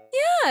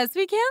 Yes,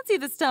 we can't see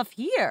the stuff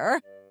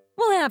here.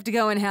 We'll have to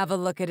go and have a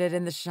look at it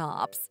in the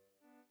shops.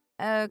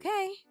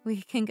 Okay,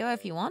 we can go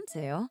if you want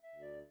to.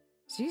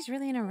 She's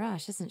really in a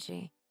rush, isn't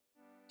she?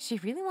 She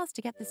really wants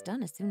to get this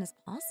done as soon as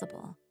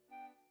possible.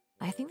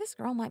 I think this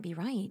girl might be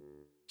right.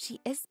 She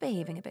is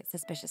behaving a bit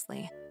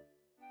suspiciously.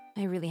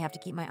 I really have to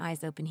keep my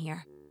eyes open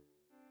here.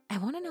 I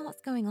want to know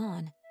what's going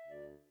on.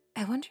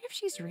 I wonder if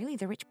she's really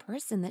the rich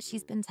person that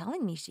she's been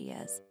telling me she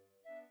is.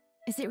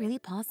 Is it really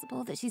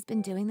possible that she's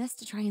been doing this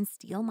to try and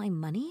steal my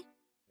money?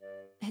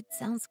 It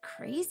sounds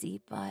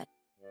crazy, but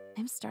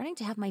I'm starting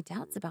to have my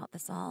doubts about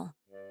this all.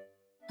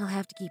 I'll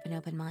have to keep an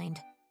open mind.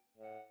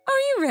 Are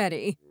you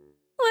ready?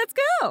 Let's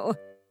go!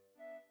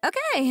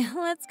 Okay,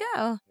 let's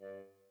go.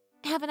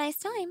 Have a nice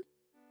time.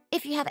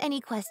 If you have any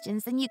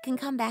questions, then you can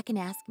come back and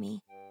ask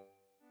me.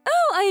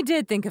 Oh, I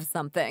did think of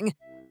something.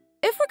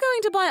 If we're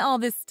going to buy all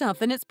this stuff,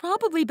 then it's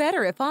probably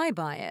better if I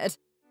buy it.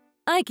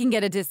 I can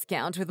get a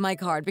discount with my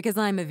card because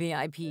I'm a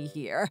VIP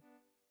here.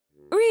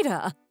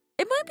 Rita,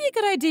 it might be a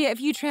good idea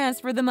if you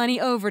transfer the money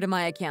over to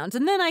my account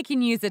and then I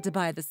can use it to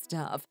buy the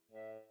stuff.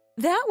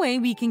 That way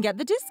we can get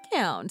the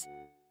discount.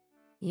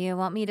 You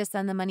want me to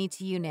send the money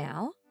to you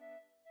now?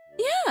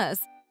 Yes,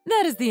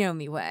 that is the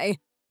only way.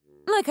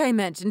 Like I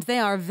mentioned, they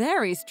are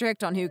very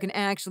strict on who can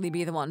actually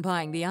be the one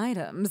buying the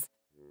items.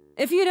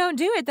 If you don't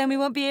do it, then we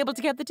won't be able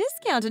to get the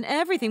discount and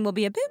everything will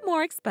be a bit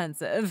more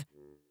expensive.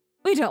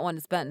 We don't want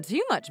to spend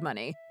too much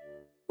money.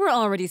 We're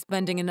already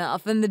spending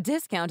enough, and the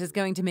discount is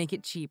going to make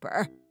it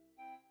cheaper.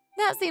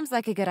 That seems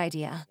like a good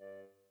idea.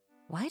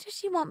 Why does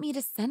she want me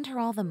to send her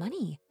all the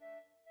money?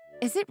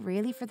 Is it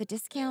really for the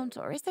discount,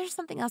 or is there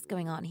something else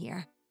going on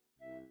here?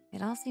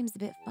 It all seems a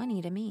bit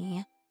funny to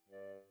me.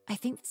 I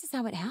think this is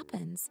how it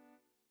happens.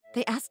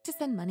 They ask to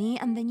send money,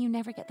 and then you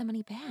never get the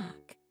money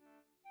back.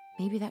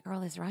 Maybe that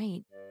girl is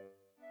right.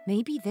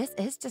 Maybe this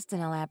is just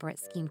an elaborate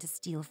scheme to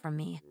steal from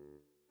me.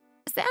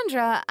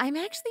 Sandra, I'm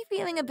actually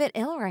feeling a bit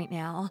ill right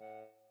now.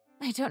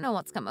 I don't know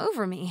what's come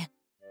over me.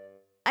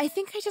 I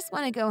think I just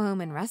want to go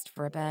home and rest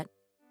for a bit.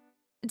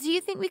 Do you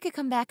think we could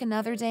come back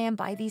another day and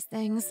buy these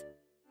things?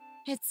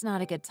 It's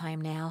not a good time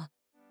now.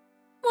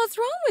 What's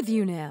wrong with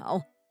you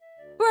now?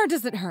 Where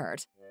does it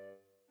hurt?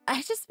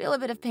 I just feel a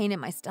bit of pain in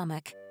my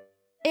stomach.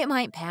 It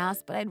might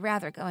pass, but I'd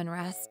rather go and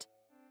rest.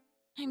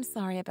 I'm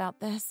sorry about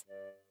this.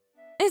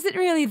 Is it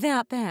really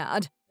that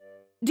bad?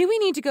 Do we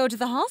need to go to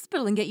the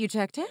hospital and get you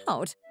checked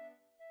out?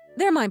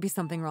 There might be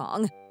something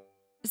wrong.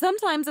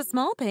 Sometimes a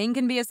small pain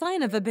can be a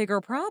sign of a bigger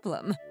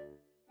problem.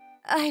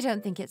 I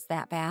don't think it's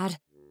that bad.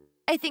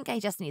 I think I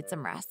just need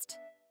some rest.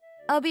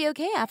 I'll be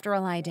okay after I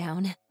lie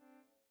down.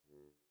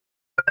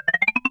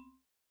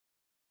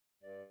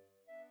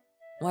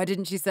 Why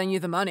didn't she send you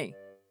the money?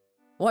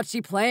 What's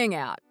she playing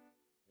at?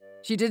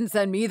 She didn't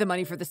send me the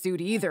money for the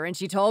suit either, and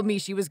she told me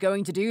she was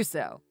going to do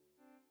so.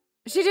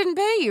 She didn't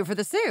pay you for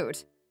the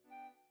suit.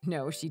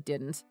 No, she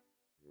didn't.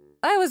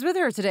 I was with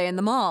her today in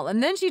the mall,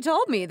 and then she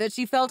told me that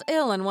she felt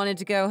ill and wanted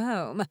to go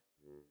home.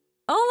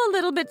 All a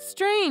little bit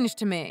strange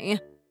to me.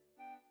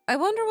 I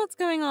wonder what's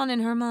going on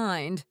in her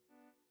mind.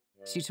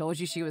 She told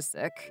you she was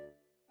sick?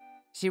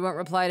 She won't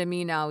reply to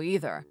me now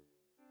either.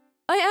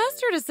 I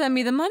asked her to send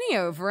me the money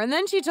over, and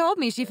then she told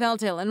me she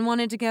felt ill and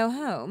wanted to go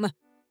home.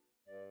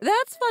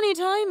 That's funny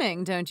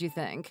timing, don't you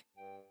think?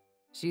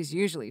 She's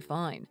usually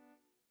fine.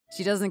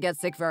 She doesn't get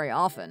sick very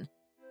often.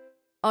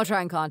 I'll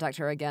try and contact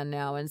her again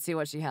now and see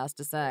what she has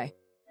to say.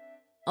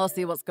 I'll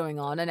see what's going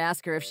on and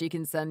ask her if she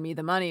can send me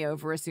the money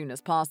over as soon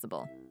as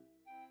possible.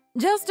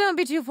 Just don't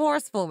be too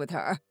forceful with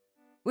her.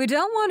 We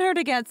don't want her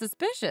to get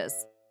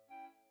suspicious.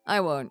 I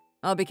won't.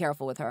 I'll be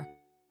careful with her.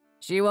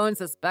 She won't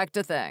suspect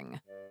a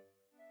thing.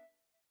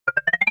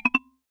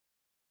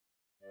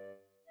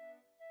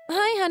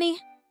 Hi, honey.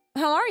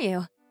 How are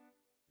you?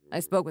 I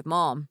spoke with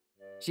Mom.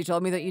 She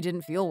told me that you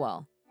didn't feel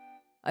well.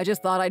 I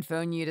just thought I'd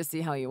phone you to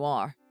see how you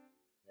are.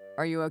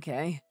 Are you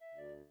okay?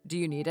 Do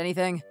you need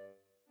anything?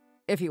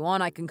 If you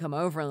want, I can come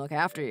over and look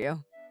after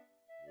you.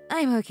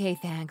 I'm okay,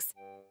 thanks.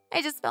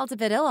 I just felt a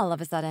bit ill all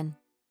of a sudden.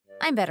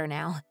 I'm better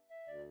now.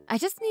 I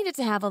just needed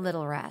to have a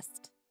little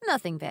rest.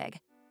 Nothing big.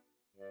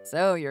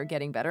 So, you're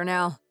getting better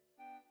now?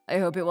 I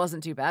hope it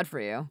wasn't too bad for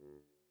you.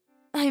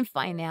 I'm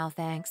fine now,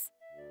 thanks.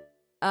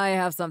 I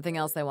have something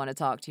else I want to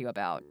talk to you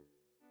about.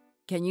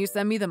 Can you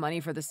send me the money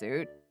for the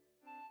suit?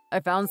 I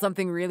found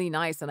something really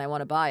nice and I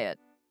want to buy it.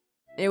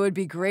 It would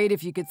be great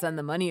if you could send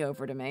the money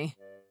over to me.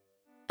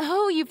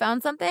 Oh, you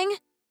found something?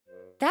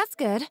 That's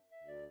good.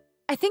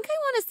 I think I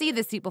want to see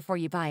the suit before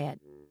you buy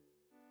it.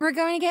 We're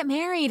going to get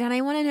married and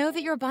I want to know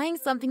that you're buying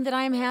something that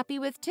I'm happy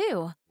with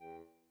too.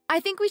 I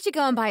think we should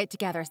go and buy it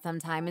together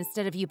sometime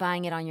instead of you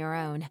buying it on your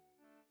own.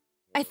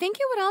 I think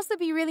it would also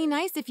be really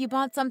nice if you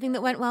bought something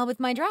that went well with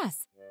my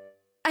dress.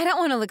 I don't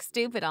want to look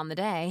stupid on the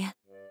day.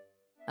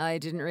 I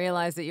didn't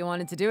realize that you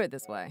wanted to do it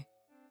this way.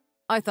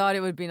 I thought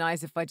it would be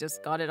nice if I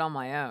just got it on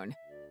my own.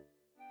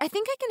 I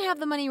think I can have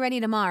the money ready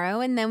tomorrow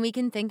and then we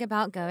can think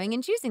about going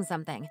and choosing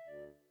something.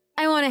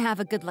 I want to have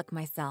a good look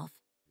myself.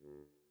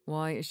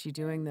 Why is she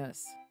doing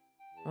this?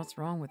 What's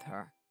wrong with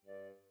her?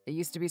 It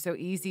used to be so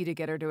easy to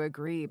get her to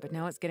agree, but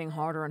now it's getting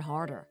harder and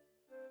harder.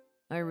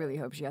 I really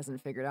hope she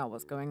hasn't figured out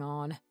what's going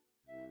on.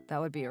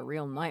 That would be a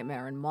real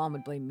nightmare and Mom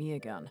would blame me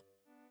again.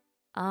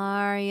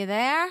 Are you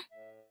there?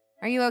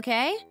 Are you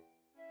okay?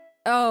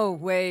 Oh,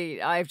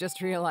 wait, I've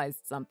just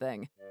realized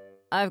something.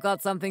 I've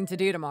got something to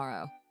do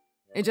tomorrow.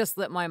 It just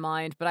slipped my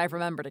mind, but I've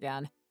remembered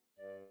again.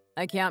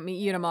 I can't meet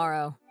you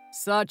tomorrow.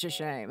 Such a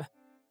shame.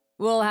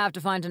 We'll have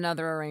to find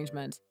another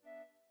arrangement.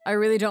 I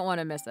really don't want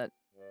to miss it.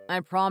 I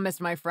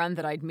promised my friend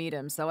that I'd meet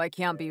him, so I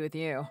can't be with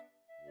you.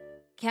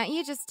 Can't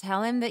you just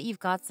tell him that you've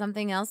got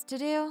something else to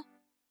do?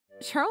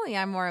 Surely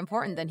I'm more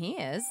important than he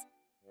is.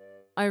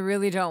 I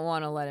really don't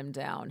want to let him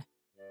down.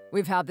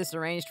 We've had this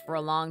arranged for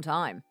a long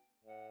time.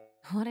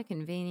 What a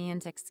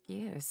convenient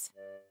excuse.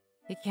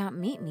 He can't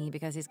meet me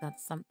because he's got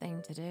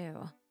something to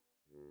do.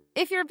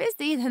 If you're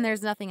busy, then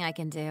there's nothing I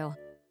can do.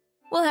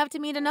 We'll have to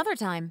meet another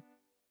time.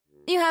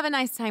 You have a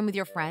nice time with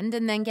your friend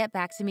and then get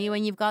back to me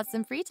when you've got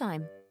some free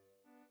time.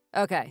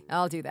 Okay,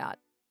 I'll do that.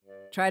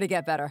 Try to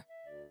get better.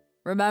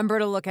 Remember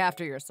to look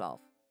after yourself.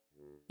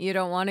 You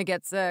don't want to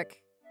get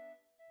sick.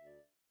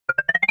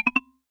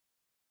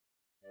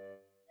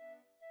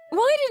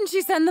 Why didn't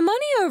she send the money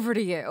over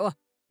to you?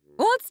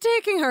 What's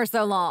taking her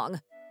so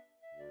long?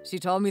 She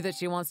told me that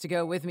she wants to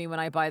go with me when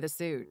I buy the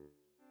suit.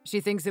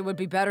 She thinks it would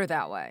be better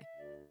that way.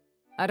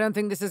 I don't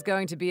think this is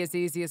going to be as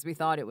easy as we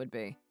thought it would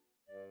be.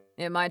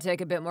 It might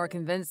take a bit more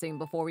convincing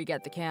before we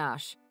get the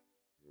cash.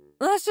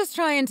 Let's just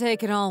try and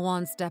take it all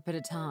one step at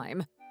a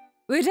time.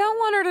 We don't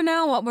want her to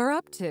know what we're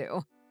up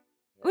to.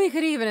 We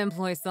could even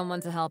employ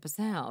someone to help us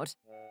out.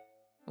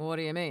 What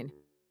do you mean?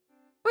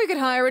 We could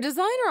hire a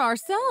designer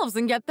ourselves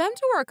and get them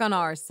to work on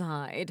our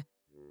side.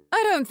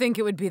 I don't think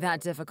it would be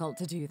that difficult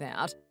to do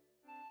that.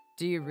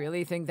 Do you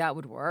really think that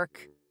would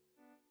work?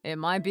 It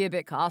might be a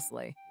bit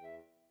costly.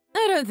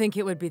 I don't think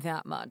it would be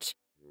that much.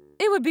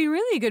 It would be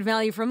really good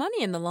value for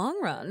money in the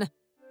long run.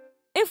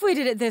 If we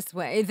did it this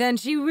way, then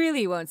she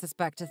really won't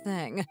suspect a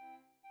thing.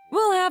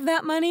 We'll have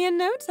that money in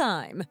no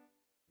time.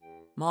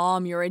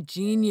 Mom, you're a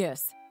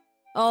genius.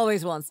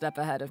 Always one step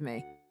ahead of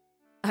me.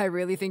 I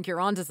really think you're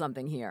onto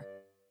something here.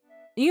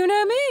 You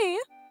know me.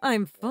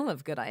 I'm full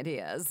of good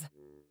ideas.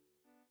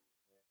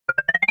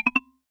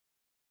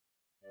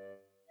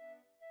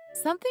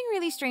 Something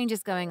really strange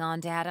is going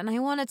on, Dad, and I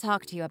want to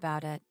talk to you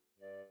about it.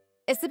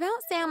 It's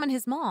about Sam and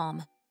his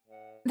mom.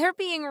 They're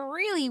being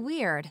really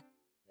weird.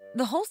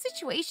 The whole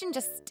situation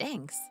just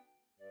stinks.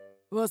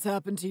 What's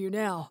happened to you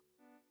now?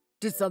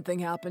 Did something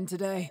happen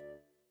today?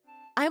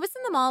 I was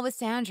in the mall with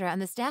Sandra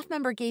and the staff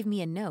member gave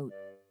me a note.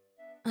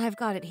 I've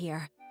got it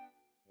here.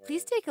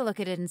 Please take a look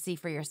at it and see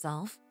for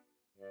yourself.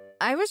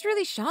 I was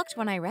really shocked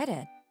when I read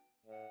it.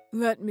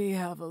 Let me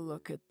have a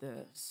look at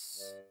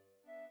this.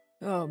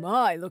 Oh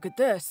my, look at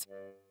this.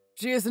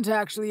 She isn't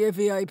actually a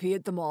VIP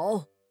at the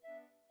mall.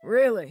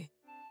 Really?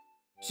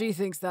 She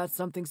thinks that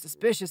something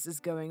suspicious is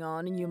going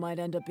on and you might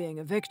end up being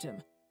a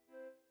victim.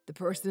 The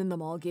person in the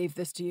mall gave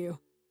this to you.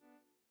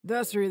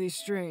 That's really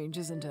strange,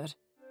 isn't it?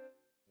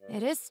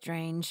 It is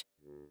strange.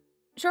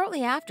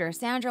 Shortly after,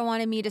 Sandra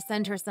wanted me to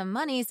send her some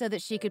money so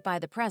that she could buy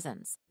the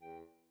presents.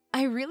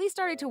 I really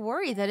started to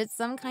worry that it's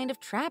some kind of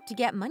trap to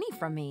get money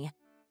from me.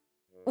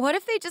 What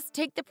if they just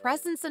take the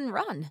presents and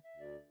run?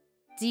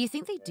 Do you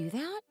think they do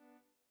that?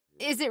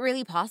 Is it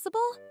really possible?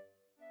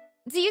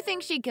 Do you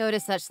think she'd go to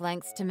such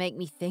lengths to make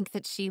me think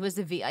that she was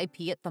a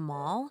VIP at the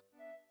mall?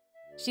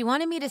 She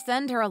wanted me to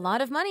send her a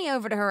lot of money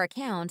over to her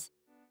account.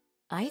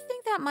 I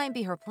think that might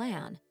be her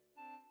plan.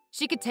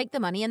 She could take the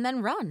money and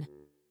then run.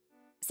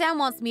 Sam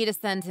wants me to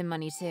send him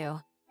money too.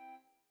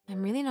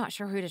 I'm really not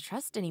sure who to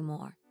trust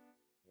anymore.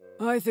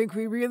 I think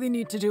we really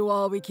need to do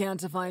all we can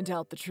to find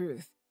out the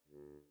truth.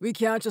 We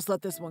can't just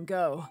let this one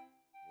go.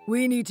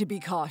 We need to be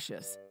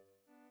cautious.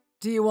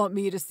 Do you want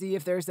me to see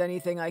if there's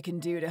anything I can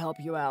do to help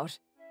you out?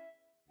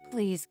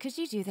 Please, could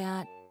you do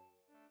that?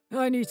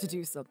 I need to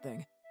do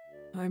something.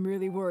 I'm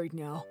really worried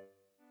now.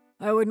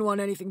 I wouldn't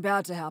want anything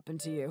bad to happen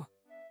to you.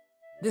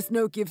 This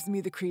note gives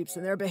me the creeps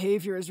and their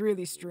behavior is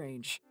really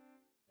strange.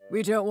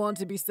 We don't want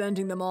to be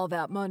sending them all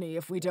that money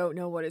if we don't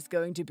know what it's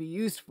going to be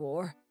used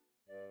for.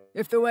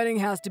 If the wedding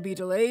has to be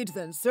delayed,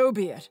 then so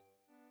be it.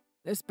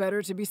 It's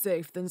better to be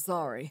safe than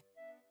sorry.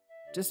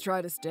 Just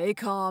try to stay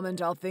calm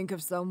and I'll think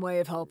of some way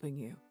of helping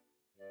you.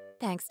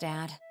 Thanks,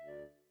 Dad.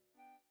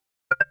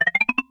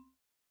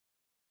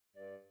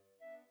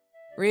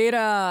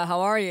 Rita,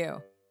 how are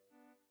you?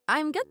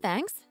 I'm good,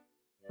 thanks.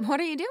 What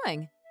are you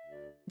doing?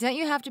 Don't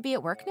you have to be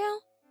at work now?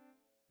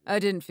 I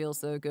didn't feel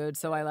so good,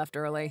 so I left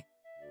early.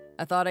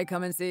 I thought I'd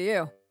come and see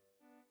you.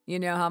 You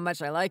know how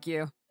much I like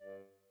you.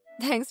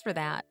 Thanks for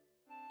that.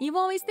 You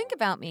always think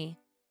about me.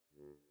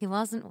 He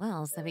wasn't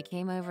well, so he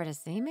came over to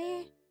see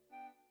me?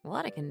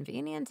 What a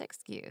convenient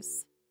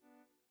excuse.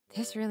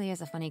 This really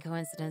is a funny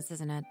coincidence,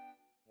 isn't it?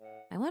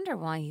 I wonder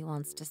why he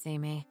wants to see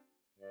me.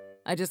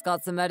 I just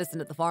got some medicine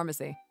at the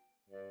pharmacy.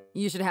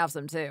 You should have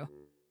some too.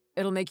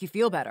 It'll make you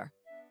feel better.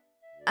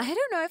 I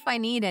don't know if I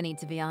need any,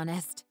 to be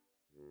honest.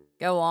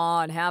 Go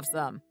on, have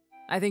some.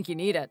 I think you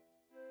need it.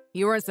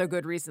 You weren't so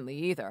good recently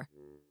either.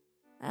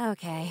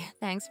 Okay,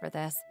 thanks for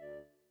this.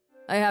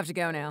 I have to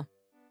go now.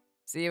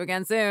 See you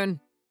again soon.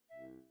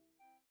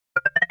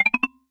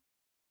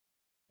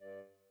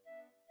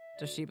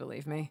 Does she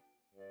believe me?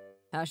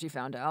 Has she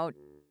found out?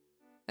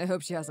 I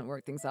hope she hasn't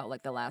worked things out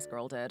like the last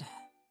girl did.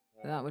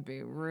 That would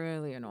be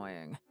really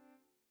annoying.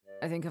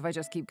 I think if I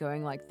just keep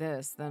going like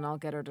this, then I'll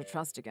get her to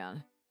trust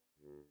again.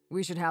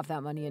 We should have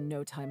that money in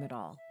no time at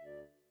all.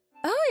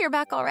 Oh, you're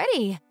back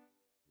already.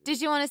 Did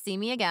you want to see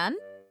me again?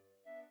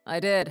 I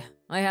did.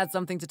 I had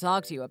something to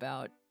talk to you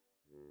about.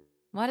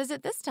 What is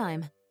it this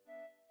time?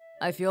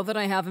 I feel that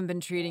I haven't been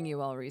treating you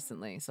well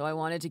recently, so I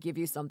wanted to give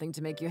you something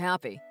to make you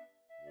happy.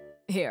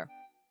 Here,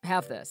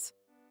 have this.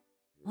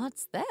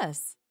 What's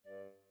this?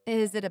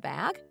 Is it a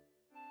bag?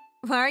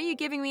 Why are you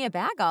giving me a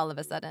bag all of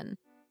a sudden?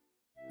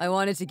 I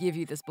wanted to give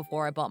you this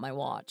before I bought my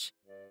watch.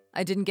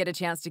 I didn't get a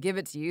chance to give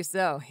it to you,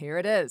 so here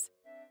it is.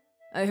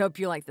 I hope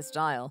you like the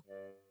style.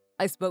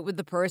 I spoke with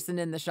the person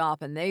in the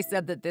shop and they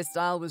said that this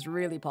style was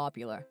really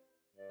popular.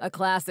 A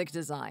classic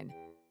design.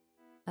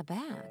 A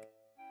bag?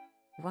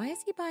 Why is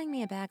he buying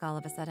me a bag all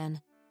of a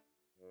sudden?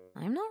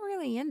 I'm not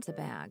really into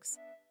bags.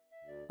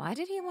 Why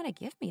did he want to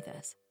give me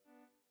this?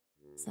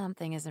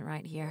 Something isn't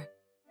right here.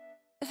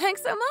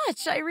 Thanks so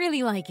much. I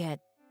really like it.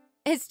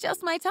 It's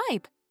just my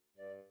type.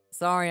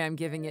 Sorry I'm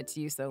giving it to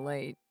you so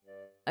late.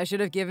 I should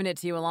have given it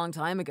to you a long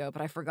time ago,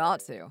 but I forgot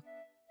to.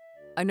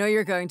 I know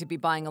you're going to be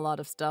buying a lot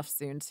of stuff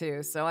soon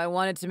too, so I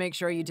wanted to make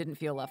sure you didn't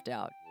feel left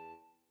out.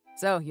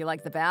 So, you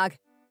like the bag?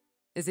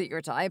 Is it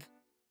your type?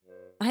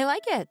 I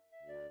like it.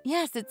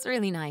 Yes, it's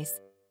really nice.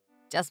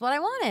 Just what I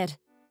wanted.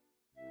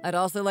 I'd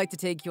also like to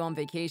take you on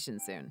vacation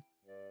soon.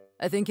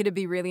 I think it'd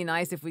be really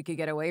nice if we could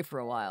get away for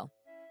a while.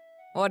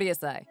 What do you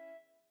say?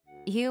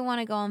 You want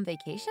to go on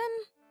vacation?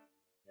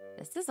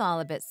 This is all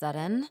a bit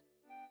sudden.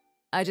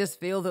 I just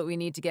feel that we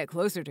need to get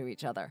closer to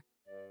each other.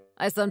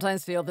 I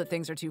sometimes feel that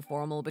things are too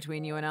formal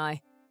between you and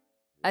I.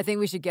 I think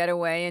we should get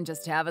away and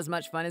just have as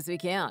much fun as we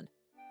can.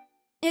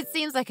 It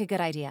seems like a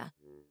good idea.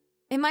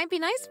 It might be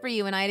nice for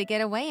you and I to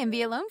get away and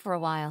be alone for a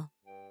while.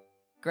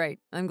 Great.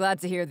 I'm glad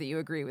to hear that you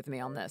agree with me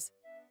on this.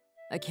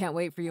 I can't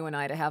wait for you and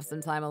I to have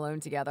some time alone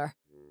together.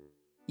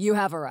 You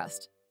have a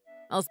rest.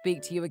 I'll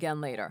speak to you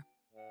again later.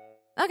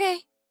 Okay.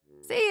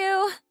 See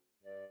you.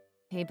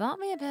 He bought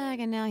me a bag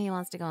and now he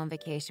wants to go on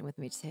vacation with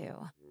me too.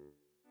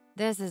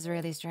 This is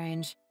really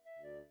strange.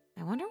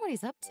 I wonder what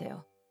he's up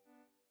to.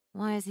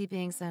 Why is he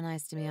being so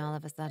nice to me all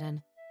of a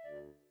sudden?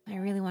 I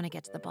really want to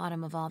get to the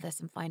bottom of all this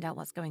and find out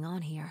what's going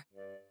on here.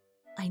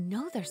 I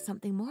know there's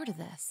something more to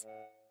this.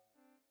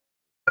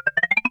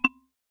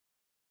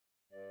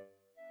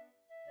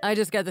 I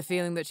just get the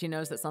feeling that she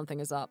knows that something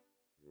is up.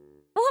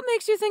 What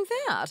makes you think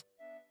that?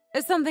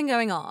 Is something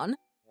going on?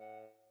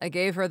 I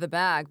gave her the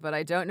bag, but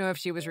I don't know if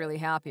she was really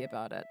happy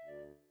about it.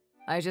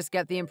 I just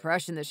get the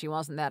impression that she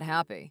wasn't that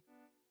happy.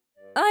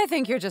 I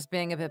think you're just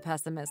being a bit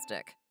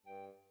pessimistic.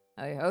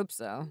 I hope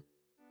so.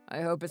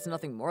 I hope it's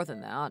nothing more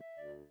than that.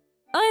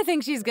 I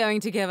think she's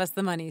going to give us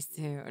the money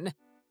soon.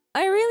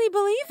 I really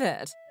believe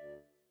it.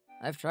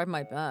 I've tried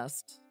my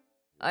best.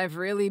 I've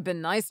really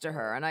been nice to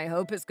her, and I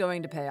hope it's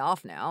going to pay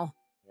off now.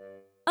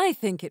 I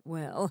think it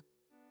will.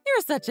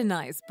 You're such a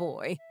nice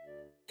boy.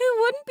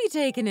 Who wouldn't be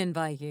taken in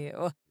by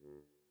you?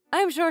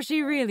 I'm sure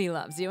she really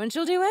loves you and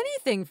she'll do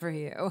anything for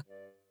you.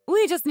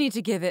 We just need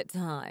to give it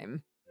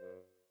time.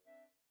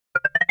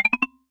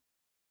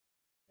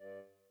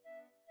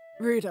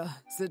 Rita,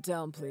 sit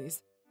down,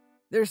 please.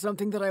 There's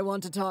something that I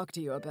want to talk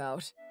to you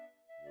about.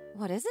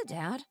 What is it,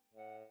 Dad?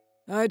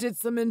 I did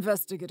some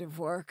investigative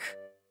work.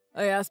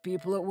 I asked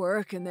people at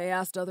work, and they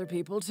asked other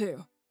people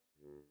too.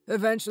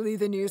 Eventually,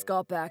 the news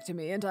got back to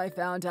me, and I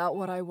found out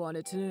what I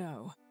wanted to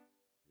know.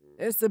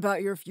 It's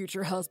about your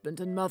future husband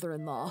and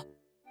mother-in-law.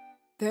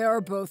 They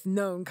are both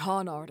known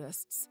con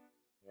artists.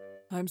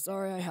 I'm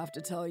sorry I have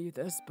to tell you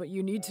this, but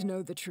you need to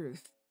know the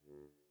truth.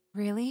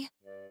 Really?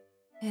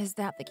 Is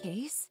that the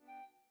case?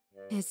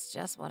 It's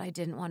just what I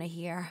didn't want to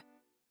hear.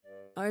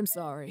 I'm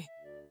sorry.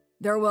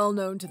 They're well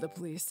known to the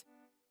police.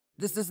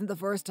 This isn't the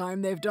first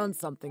time they've done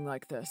something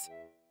like this.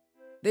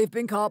 They've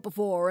been caught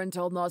before and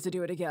told not to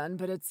do it again,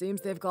 but it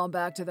seems they've gone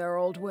back to their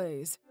old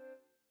ways.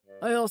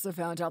 I also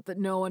found out that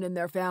no one in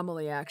their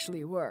family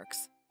actually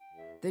works.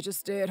 They just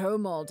stay at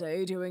home all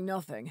day doing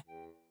nothing.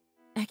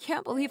 I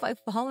can't believe I've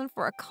fallen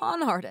for a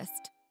con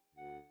artist.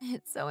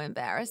 It's so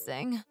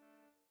embarrassing.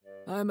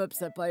 I'm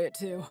upset by it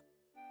too.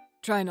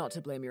 Try not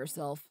to blame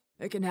yourself.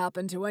 It can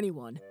happen to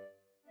anyone.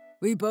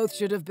 We both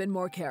should have been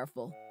more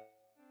careful.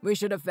 We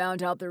should have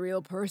found out the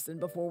real person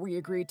before we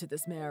agreed to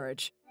this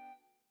marriage.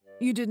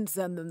 You didn't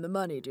send them the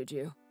money, did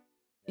you?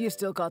 You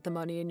still got the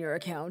money in your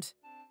account?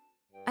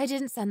 I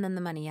didn't send them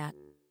the money yet.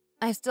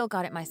 I've still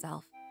got it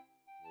myself.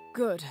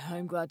 Good,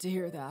 I'm glad to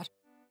hear that.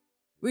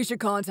 We should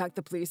contact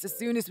the police as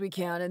soon as we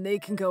can, and they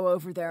can go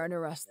over there and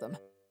arrest them.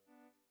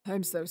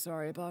 I'm so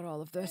sorry about all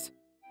of this.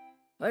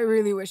 I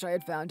really wish I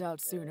had found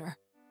out sooner.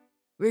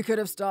 We could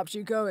have stopped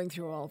you going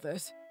through all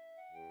this.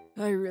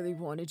 I really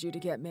wanted you to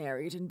get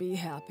married and be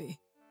happy.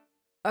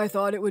 I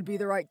thought it would be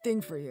the right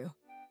thing for you.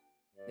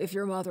 If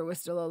your mother was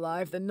still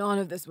alive, then none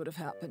of this would have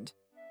happened.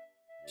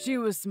 She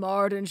was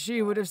smart and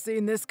she would have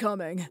seen this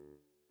coming.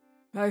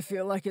 I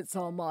feel like it's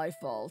all my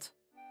fault.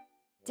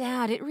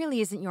 Dad, it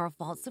really isn't your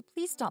fault, so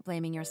please stop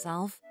blaming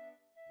yourself.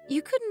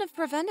 You couldn't have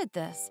prevented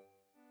this.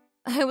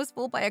 I was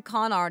fooled by a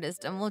con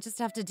artist, and we'll just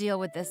have to deal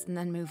with this and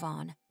then move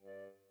on.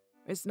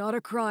 It's not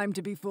a crime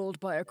to be fooled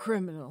by a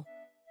criminal.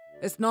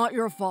 It's not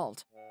your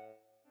fault.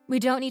 We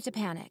don't need to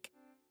panic.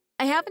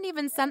 I haven't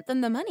even sent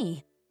them the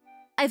money.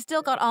 I've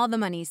still got all the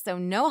money, so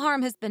no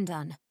harm has been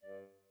done.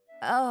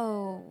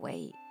 Oh,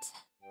 wait.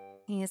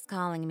 He's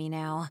calling me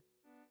now.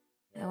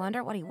 I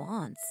wonder what he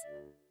wants.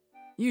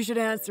 You should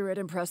answer it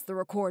and press the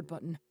record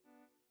button.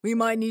 We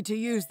might need to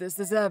use this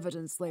as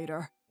evidence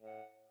later.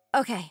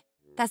 Okay,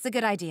 that's a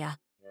good idea.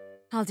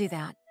 I'll do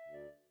that.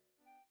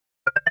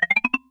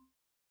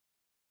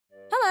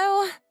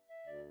 Hello.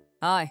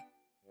 Hi.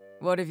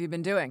 What have you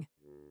been doing?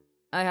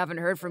 I haven't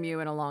heard from you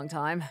in a long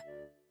time.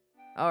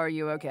 Are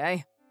you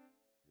okay?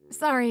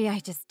 Sorry, I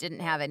just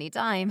didn't have any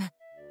time.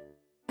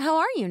 How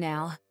are you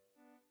now?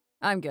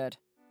 I'm good.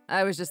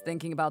 I was just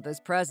thinking about those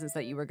presents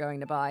that you were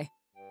going to buy.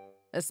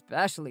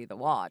 Especially the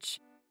watch.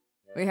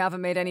 We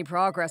haven't made any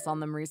progress on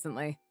them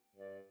recently.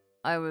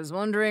 I was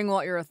wondering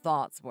what your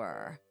thoughts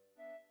were.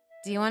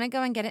 Do you want to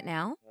go and get it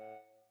now?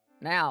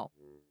 Now?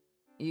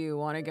 You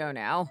want to go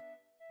now?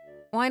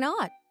 Why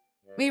not?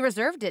 We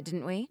reserved it,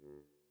 didn't we?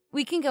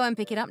 We can go and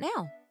pick it up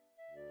now.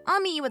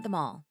 I'll meet you at the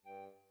mall.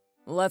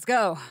 Let's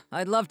go.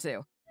 I'd love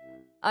to.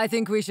 I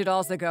think we should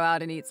also go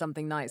out and eat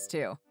something nice,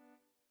 too.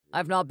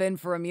 I've not been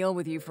for a meal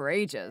with you for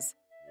ages.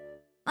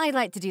 I'd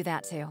like to do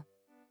that, too.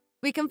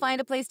 We can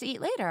find a place to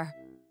eat later.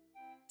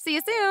 See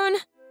you soon!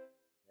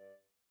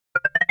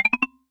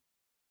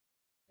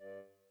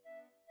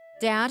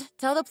 Dad,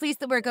 tell the police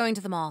that we're going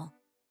to the mall.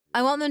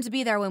 I want them to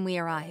be there when we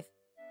arrive.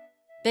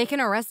 They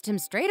can arrest him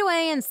straight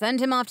away and send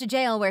him off to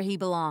jail where he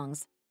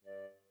belongs.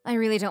 I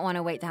really don't want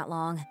to wait that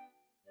long.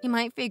 He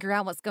might figure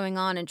out what's going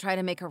on and try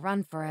to make a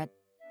run for it.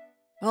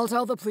 I'll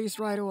tell the police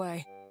right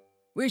away.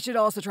 We should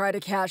also try to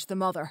catch the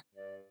mother.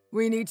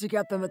 We need to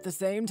get them at the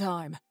same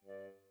time.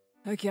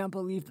 I can't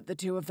believe that the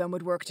two of them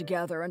would work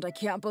together, and I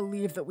can't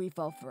believe that we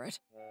fell for it.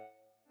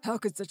 How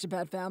could such a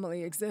bad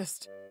family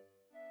exist?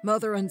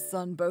 Mother and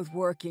son both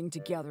working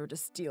together to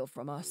steal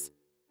from us.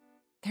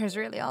 There's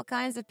really all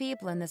kinds of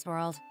people in this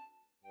world.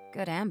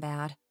 Good and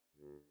bad.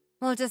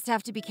 We'll just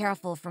have to be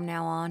careful from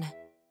now on.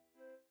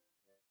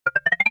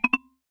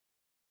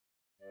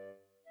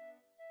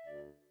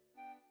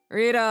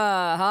 Rita,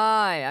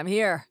 hi, I'm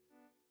here.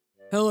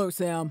 Hello,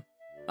 Sam.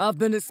 I've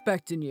been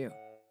expecting you.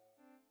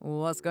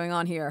 What's going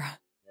on here?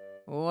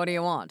 What do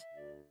you want?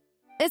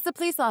 It's a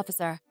police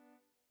officer.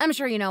 I'm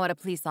sure you know what a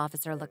police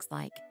officer looks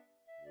like.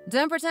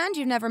 Don't pretend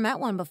you've never met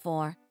one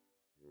before.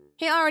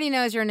 He already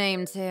knows your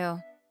name, too.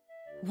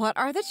 What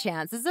are the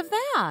chances of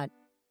that?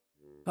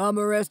 I'm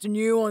arresting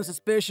you on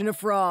suspicion of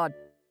fraud.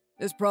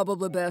 It's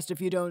probably best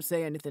if you don't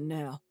say anything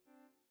now.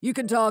 You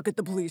can talk at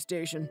the police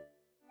station.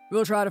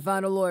 We'll try to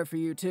find a lawyer for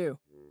you, too.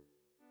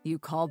 You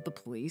called the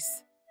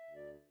police?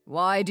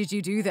 Why did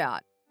you do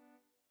that?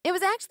 It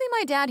was actually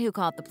my dad who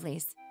called the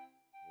police.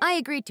 I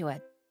agreed to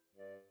it.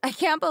 I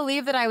can't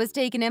believe that I was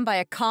taken in by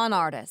a con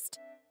artist.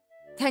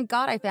 Thank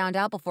God I found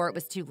out before it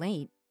was too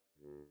late.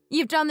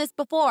 You've done this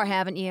before,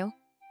 haven't you?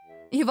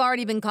 You've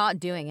already been caught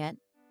doing it.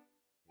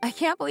 I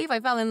can't believe I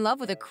fell in love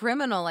with a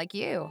criminal like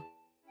you.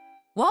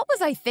 What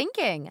was I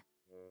thinking?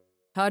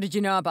 How did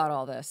you know about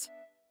all this?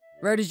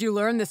 Where did you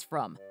learn this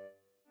from?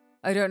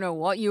 I don't know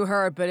what you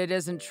heard, but it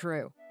isn't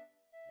true.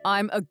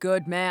 I'm a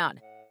good man.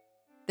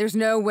 There's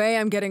no way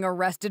I'm getting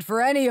arrested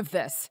for any of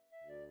this.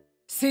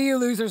 See you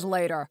losers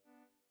later.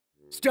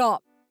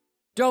 Stop.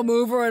 Don't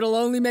move or it'll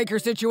only make your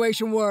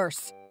situation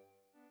worse.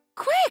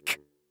 Quick!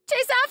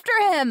 Chase after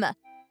him!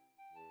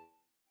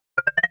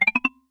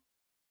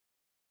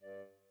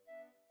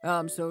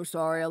 I'm so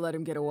sorry I let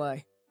him get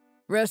away.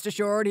 Rest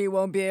assured he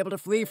won't be able to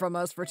flee from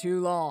us for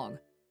too long.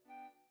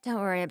 Don't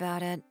worry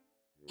about it.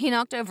 He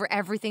knocked over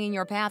everything in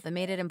your path and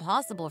made it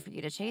impossible for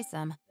you to chase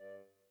him.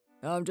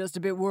 I'm just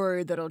a bit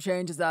worried that he'll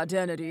change his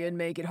identity and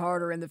make it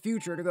harder in the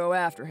future to go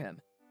after him.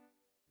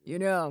 You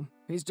know,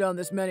 he's done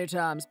this many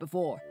times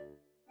before.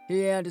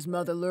 He and his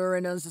mother lure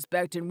in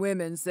unsuspecting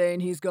women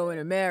saying he's going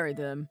to marry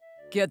them,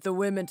 get the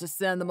women to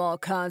send them all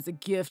kinds of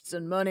gifts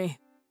and money,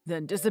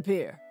 then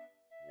disappear.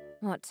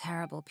 What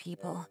terrible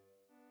people.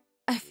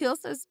 I feel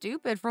so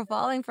stupid for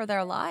falling for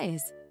their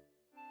lies.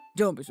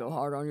 Don't be so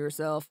hard on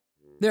yourself.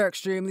 They're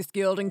extremely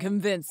skilled and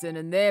convincing,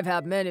 and they've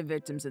had many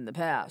victims in the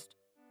past.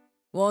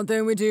 One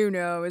thing we do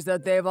know is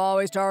that they've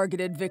always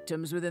targeted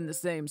victims within the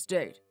same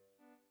state.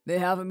 They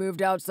haven't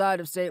moved outside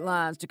of state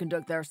lines to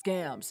conduct their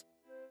scams.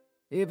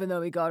 Even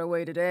though he got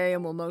away today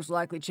and will most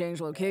likely change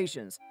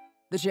locations,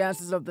 the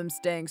chances of them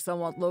staying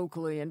somewhat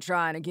locally and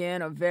trying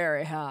again are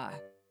very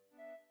high.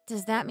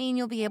 Does that mean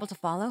you'll be able to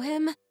follow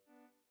him?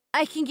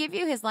 I can give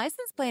you his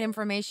license plate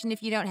information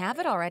if you don't have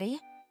it already.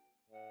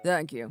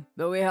 Thank you,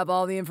 but we have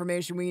all the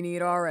information we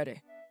need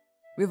already.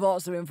 We've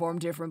also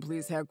informed different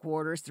police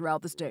headquarters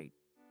throughout the state.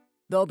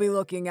 They'll be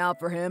looking out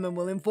for him and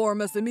will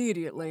inform us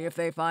immediately if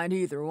they find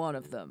either one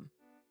of them.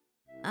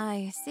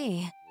 I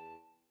see.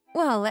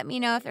 Well, let me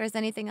know if there's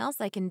anything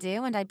else I can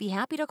do, and I'd be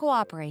happy to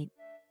cooperate.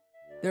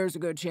 There's a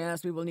good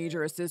chance we will need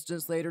your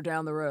assistance later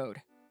down the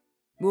road.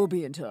 We'll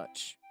be in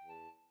touch.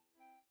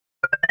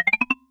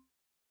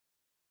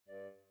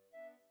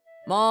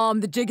 Mom,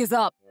 the jig is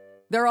up.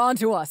 They're on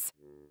to us.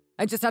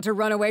 I just had to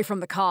run away from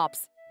the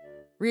cops.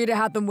 Rita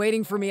had them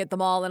waiting for me at the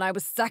mall, and I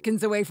was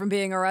seconds away from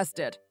being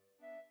arrested.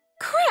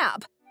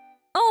 Crap!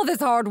 All this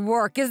hard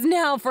work is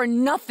now for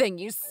nothing,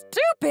 you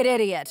stupid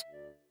idiot!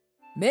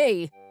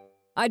 Me?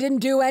 I didn't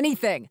do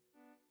anything.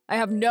 I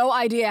have no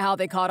idea how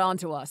they caught on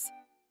to us.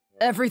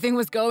 Everything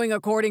was going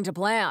according to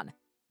plan.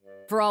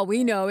 For all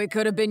we know, it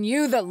could have been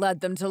you that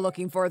led them to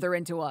looking further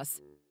into us.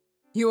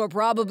 You were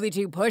probably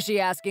too pushy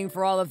asking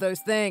for all of those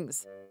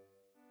things.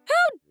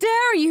 How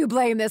dare you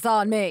blame this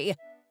on me?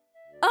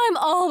 I'm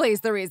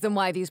always the reason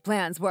why these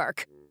plans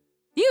work.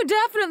 You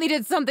definitely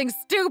did something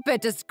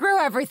stupid to screw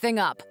everything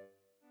up.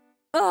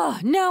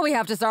 Ugh, now we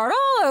have to start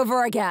all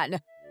over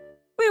again.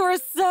 We were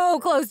so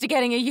close to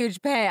getting a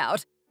huge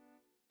payout.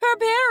 Her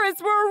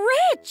parents were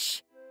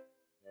rich!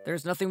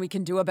 There's nothing we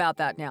can do about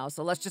that now,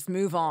 so let's just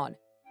move on.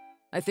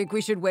 I think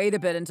we should wait a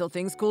bit until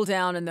things cool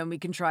down and then we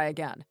can try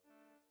again.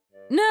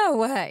 No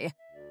way.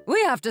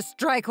 We have to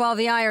strike while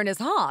the iron is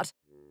hot.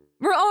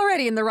 We're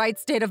already in the right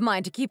state of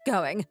mind to keep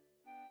going.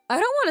 I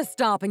don't want to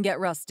stop and get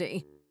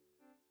rusty.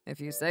 If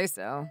you say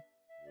so.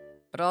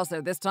 But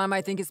also, this time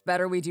I think it's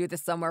better we do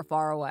this somewhere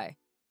far away.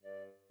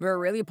 We're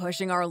really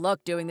pushing our luck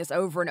doing this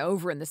over and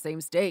over in the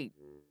same state.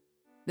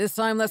 This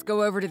time, let's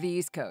go over to the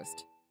East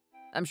Coast.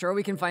 I'm sure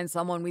we can find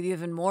someone with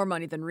even more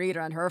money than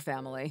Rita and her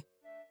family.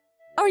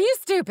 Are you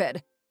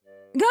stupid?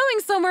 Going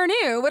somewhere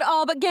new would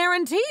all but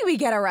guarantee we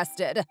get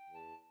arrested.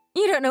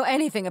 You don't know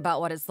anything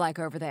about what it's like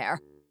over there.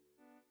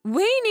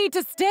 We need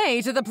to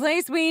stay to the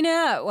place we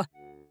know.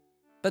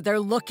 But they're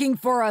looking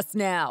for us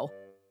now.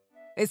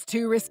 It's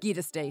too risky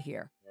to stay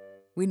here.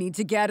 We need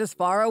to get as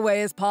far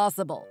away as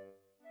possible.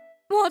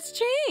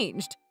 What's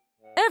changed?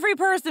 Every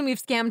person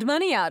we've scammed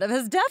money out of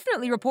has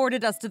definitely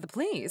reported us to the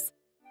police.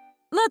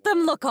 Let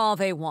them look all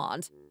they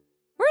want.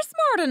 We're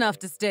smart enough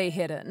to stay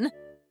hidden.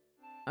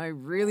 I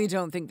really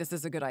don't think this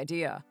is a good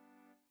idea.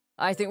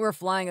 I think we're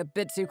flying a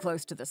bit too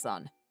close to the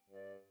sun.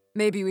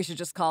 Maybe we should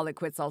just call it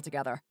quits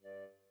altogether.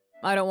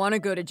 I don't want to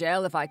go to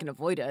jail if I can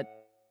avoid it.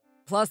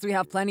 Plus, we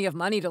have plenty of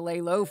money to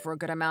lay low for a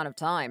good amount of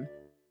time.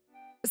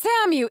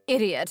 Sam, you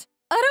idiot!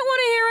 I don't want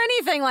to hear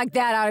anything like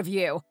that out of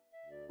you!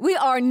 We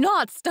are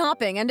not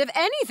stopping, and if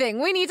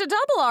anything, we need to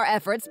double our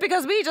efforts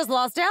because we just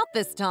lost out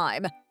this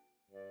time.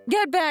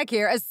 Get back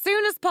here as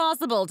soon as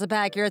possible to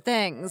pack your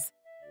things.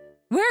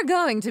 We're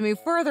going to move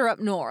further up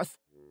north.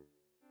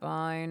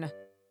 Fine.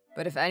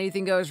 But if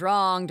anything goes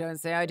wrong, don't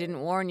say I didn't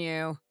warn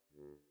you.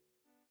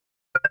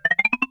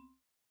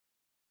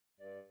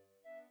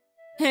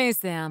 Hey,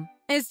 Sam.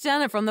 It's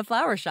Jenna from the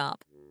flower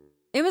shop.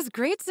 It was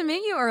great to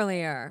meet you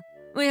earlier.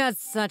 We had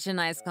such a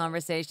nice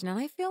conversation, and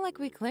I feel like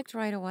we clicked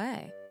right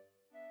away.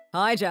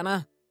 Hi,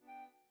 Jenna.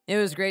 It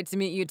was great to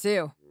meet you,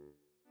 too.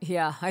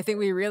 Yeah, I think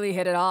we really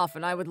hit it off,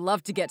 and I would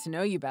love to get to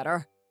know you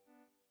better.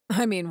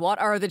 I mean, what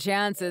are the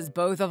chances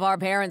both of our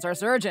parents are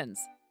surgeons?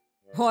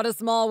 What a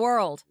small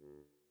world.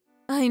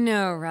 I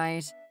know,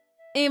 right?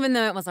 Even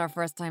though it was our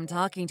first time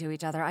talking to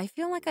each other, I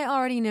feel like I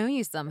already know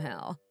you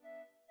somehow.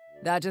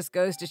 That just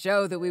goes to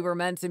show that we were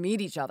meant to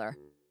meet each other,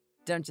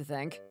 don't you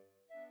think?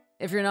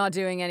 If you're not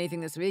doing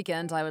anything this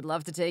weekend, I would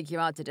love to take you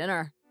out to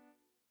dinner.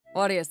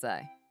 What do you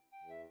say?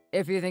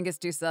 If you think it's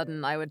too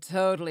sudden, I would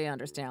totally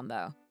understand,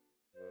 though.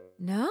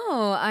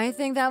 No, I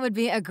think that would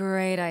be a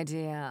great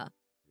idea.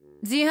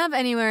 Do you have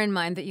anywhere in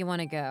mind that you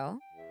want to go?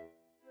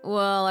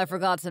 Well, I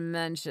forgot to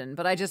mention,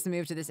 but I just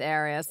moved to this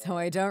area, so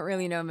I don't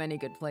really know many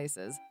good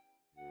places.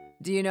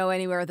 Do you know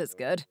anywhere that's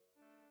good?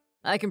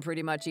 I can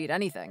pretty much eat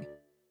anything.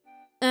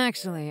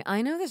 Actually,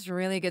 I know this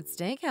really good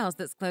steakhouse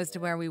that's close to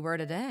where we were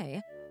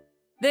today.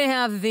 They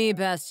have the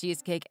best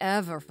cheesecake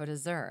ever for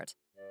dessert.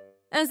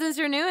 And since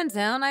you're new in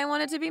town, I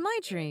want it to be my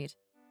treat.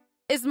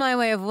 It's my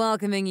way of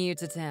welcoming you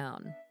to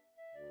town.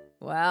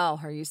 Wow,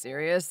 are you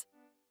serious?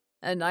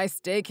 A nice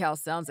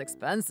steakhouse sounds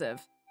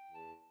expensive.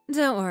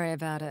 Don't worry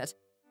about it.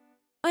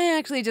 I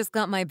actually just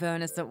got my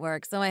bonus at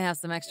work, so I have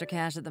some extra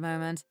cash at the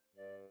moment.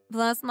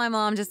 Plus, my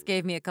mom just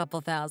gave me a couple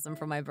thousand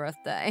for my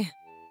birthday.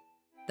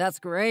 That's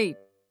great.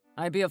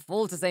 I'd be a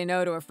fool to say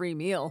no to a free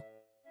meal.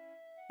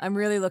 I'm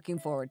really looking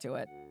forward to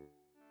it.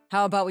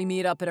 How about we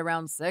meet up at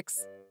around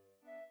 6?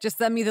 Just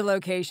send me the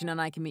location and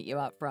I can meet you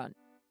out front.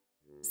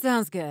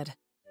 Sounds good.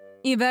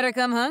 You better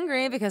come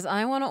hungry because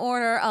I want to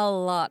order a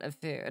lot of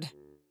food.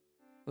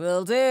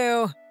 Will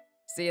do.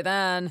 See you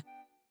then.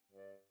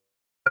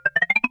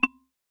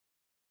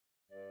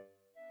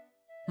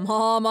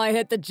 Mom, I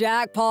hit the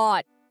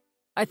jackpot.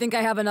 I think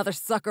I have another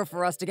sucker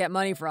for us to get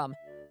money from.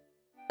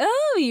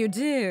 Oh, you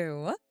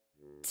do?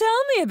 Tell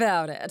me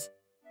about it.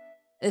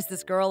 It's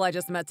this girl I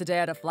just met today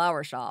at a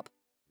flower shop.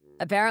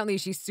 Apparently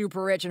she's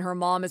super rich and her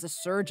mom is a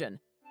surgeon.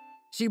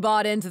 She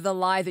bought into the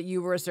lie that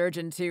you were a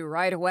surgeon too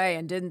right away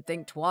and didn't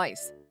think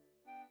twice.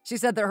 She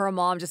said that her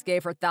mom just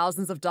gave her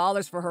thousands of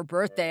dollars for her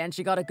birthday and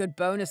she got a good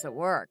bonus at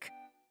work.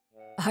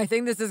 I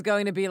think this is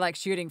going to be like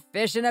shooting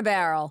fish in a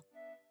barrel.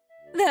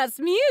 That's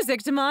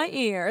music to my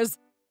ears.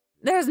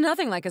 There's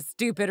nothing like a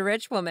stupid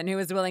rich woman who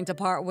is willing to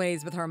part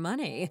ways with her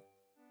money.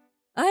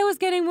 I was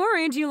getting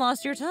worried you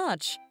lost your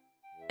touch.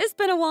 It's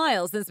been a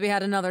while since we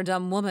had another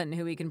dumb woman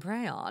who we can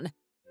prey on.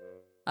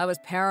 I was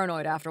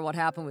paranoid after what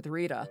happened with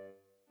Rita.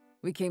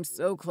 We came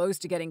so close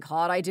to getting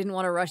caught, I didn't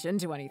want to rush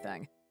into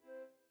anything.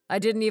 I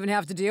didn't even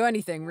have to do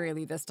anything,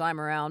 really, this time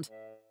around.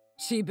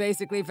 She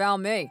basically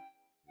found me.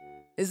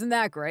 Isn't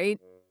that great?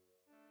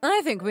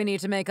 I think we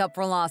need to make up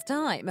for lost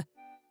time.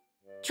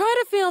 Try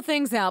to feel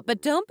things out,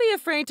 but don't be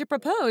afraid to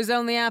propose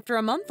only after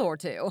a month or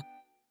two.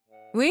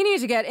 We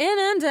need to get in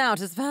and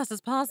out as fast as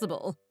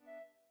possible.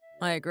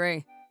 I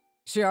agree.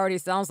 She already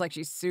sounds like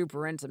she's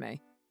super into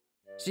me.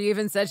 She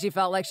even said she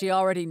felt like she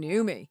already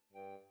knew me.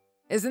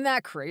 Isn't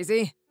that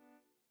crazy?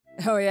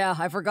 Oh yeah,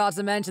 I forgot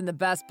to mention the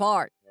best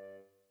part.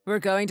 We're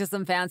going to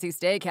some fancy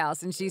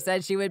steakhouse and she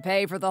said she would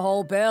pay for the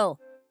whole bill.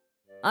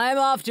 I'm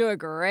off to a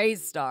great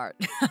start.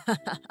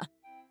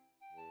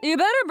 You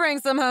better bring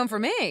some home for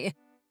me.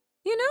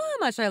 You know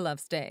how much I love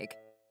steak.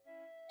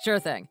 Sure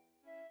thing.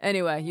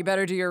 Anyway, you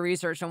better do your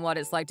research on what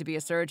it's like to be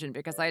a surgeon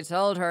because I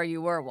told her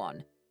you were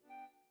one.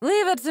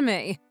 Leave it to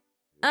me.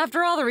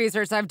 After all the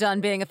research I've done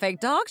being a fake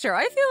doctor,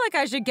 I feel like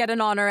I should get an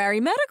honorary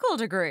medical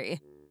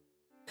degree.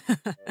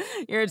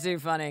 You're too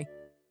funny.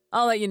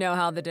 I'll let you know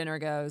how the dinner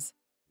goes.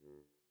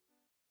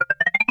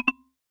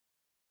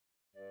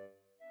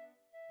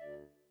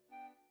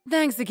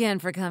 Thanks again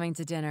for coming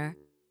to dinner.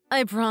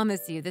 I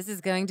promise you this is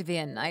going to be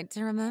a night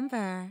to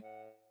remember.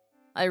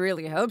 I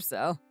really hope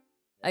so.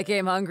 I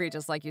came hungry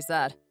just like you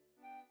said.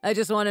 I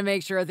just want to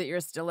make sure that you're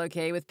still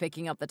okay with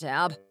picking up the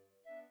tab.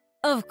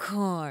 Of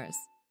course.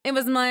 It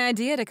was my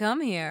idea to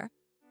come here.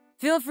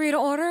 Feel free to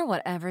order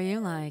whatever you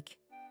like.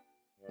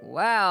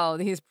 Wow,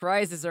 these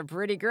prices are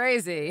pretty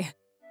crazy.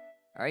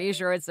 Are you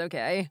sure it's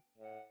okay?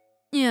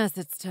 Yes,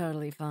 it's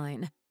totally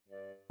fine.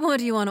 What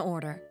do you want to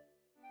order?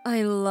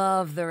 I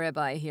love the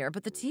ribeye here,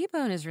 but the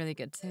T-bone is really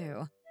good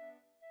too.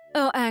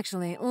 Oh,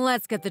 actually,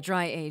 let's get the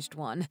dry-aged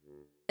one.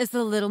 It's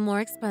a little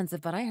more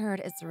expensive, but I heard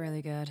it's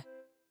really good.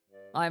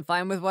 I'm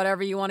fine with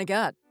whatever you want to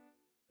get.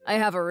 I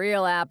have a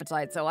real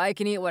appetite, so I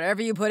can eat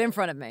whatever you put in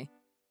front of me.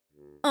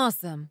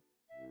 Awesome.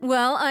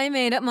 Well, I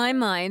made up my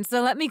mind,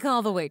 so let me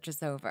call the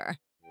waitress over.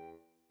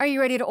 Are you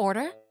ready to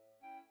order?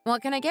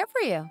 What can I get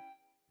for you?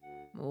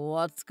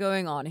 What's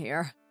going on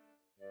here?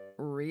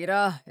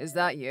 Rita, is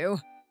that you?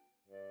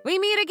 We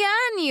meet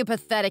again, you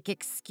pathetic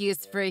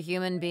excuse for a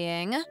human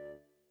being.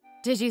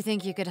 Did you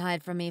think you could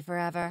hide from me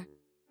forever?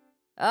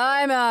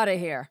 I'm out of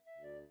here.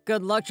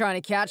 Good luck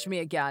trying to catch me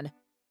again.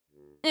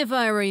 If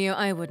I were you,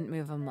 I wouldn't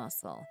move a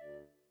muscle.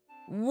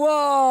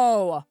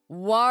 Whoa!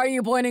 Why are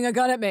you pointing a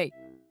gun at me?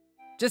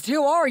 Just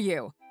who are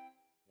you?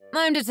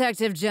 I'm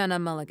Detective Jenna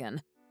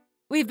Mulligan.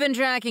 We've been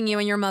tracking you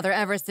and your mother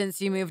ever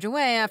since you moved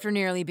away after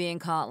nearly being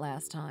caught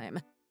last time.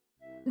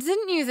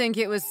 Didn't you think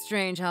it was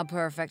strange how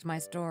perfect my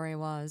story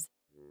was?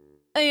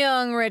 A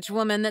young, rich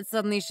woman that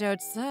suddenly showed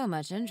so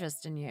much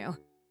interest in you.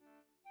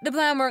 The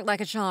plan worked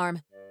like a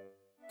charm.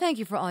 Thank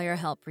you for all your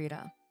help,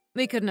 Rita.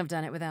 We couldn't have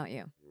done it without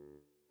you.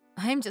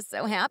 I'm just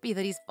so happy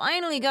that he's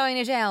finally going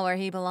to jail where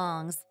he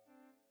belongs.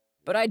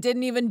 But I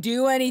didn't even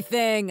do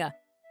anything.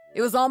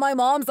 It was all my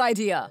mom's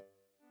idea.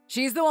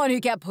 She's the one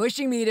who kept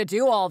pushing me to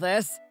do all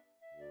this.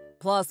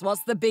 Plus,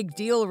 what's the big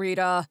deal,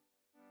 Rita?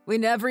 We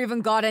never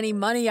even got any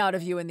money out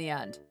of you in the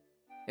end.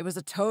 It was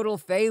a total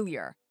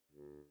failure.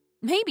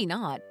 Maybe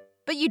not.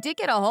 But you did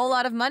get a whole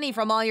lot of money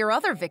from all your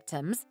other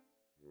victims.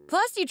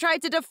 Plus, you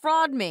tried to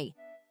defraud me.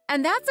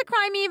 And that's a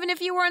crime even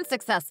if you weren't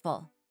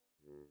successful.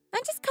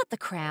 And just cut the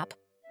crap.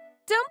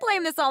 Don't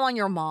blame this all on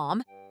your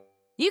mom.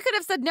 You could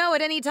have said no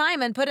at any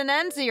time and put an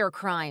end to your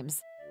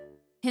crimes.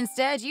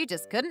 Instead, you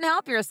just couldn't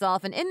help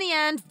yourself, and in the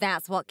end,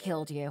 that's what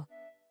killed you.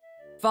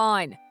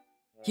 Fine.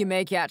 You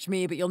may catch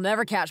me, but you'll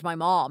never catch my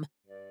mom.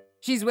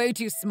 She's way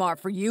too smart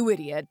for you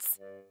idiots.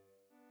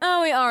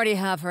 Oh, we already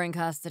have her in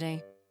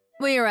custody.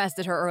 We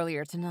arrested her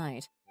earlier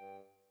tonight.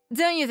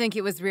 Don't you think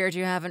it was weird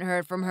you haven't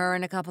heard from her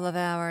in a couple of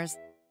hours?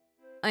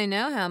 I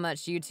know how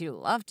much you two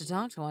love to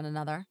talk to one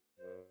another.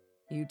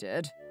 You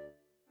did?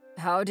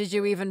 How did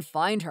you even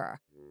find her?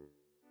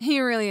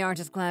 You really aren't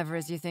as clever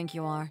as you think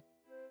you are.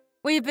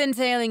 We've been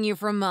tailing you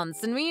for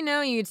months, and we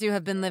know you two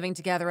have been living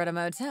together at a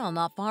motel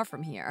not far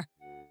from here.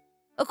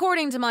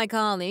 According to my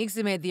colleagues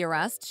who made the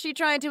arrest, she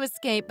tried to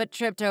escape but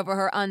tripped over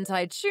her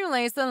untied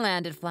shoelace and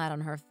landed flat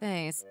on her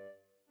face.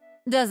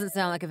 Doesn't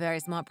sound like a very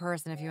smart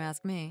person if you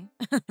ask me.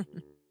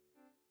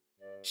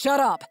 Shut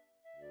up!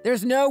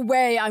 There's no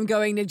way I'm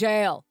going to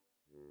jail!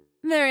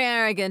 Very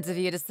arrogant of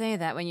you to say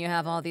that when you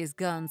have all these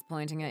guns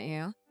pointing at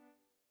you.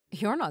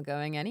 You're not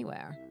going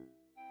anywhere.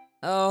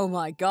 Oh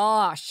my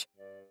gosh!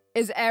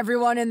 Is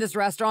everyone in this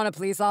restaurant a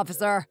police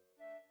officer?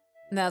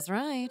 That's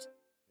right.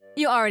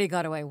 You already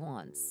got away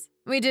once.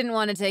 We didn't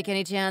want to take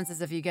any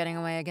chances of you getting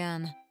away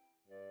again.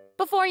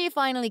 Before you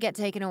finally get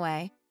taken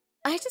away,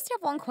 I just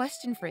have one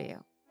question for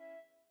you.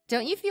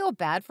 Don't you feel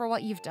bad for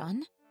what you've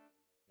done?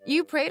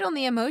 You preyed on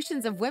the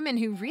emotions of women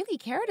who really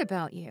cared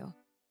about you.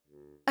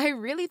 I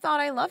really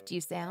thought I loved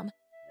you, Sam.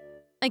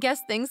 I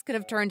guess things could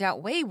have turned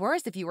out way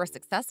worse if you were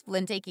successful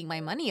in taking my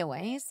money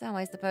away, so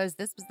I suppose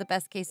this was the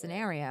best-case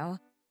scenario.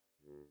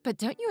 But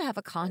don't you have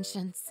a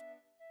conscience?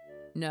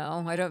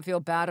 No, I don't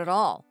feel bad at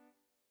all.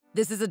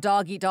 This is a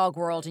dog-eat-dog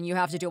world, and you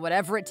have to do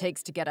whatever it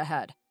takes to get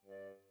ahead.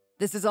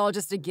 This is all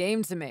just a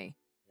game to me.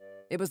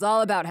 It was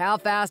all about how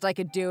fast I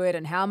could do it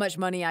and how much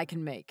money I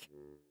can make.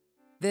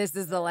 This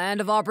is the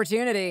land of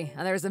opportunity,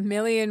 and there's a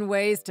million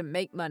ways to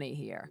make money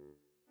here.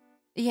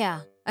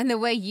 Yeah, and the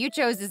way you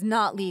chose is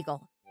not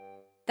legal.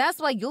 That's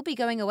why you'll be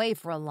going away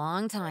for a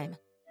long time.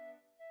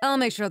 I'll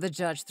make sure the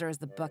judge throws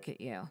the book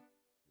at you.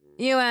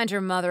 You and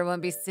your mother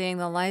won't be seeing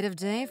the light of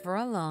day for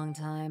a long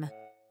time.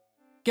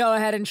 Go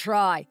ahead and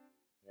try.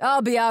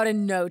 I'll be out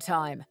in no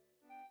time.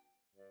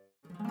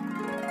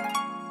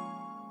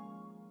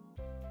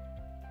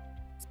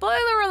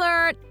 Spoiler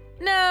alert!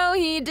 No,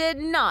 he did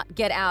not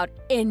get out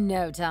in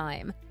no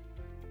time.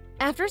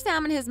 After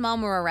Sam and his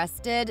mom were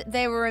arrested,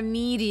 they were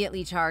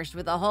immediately charged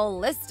with a whole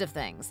list of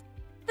things.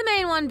 The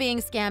main one being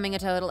scamming a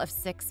total of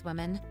 6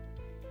 women.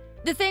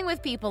 The thing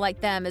with people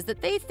like them is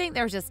that they think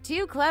they're just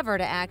too clever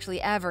to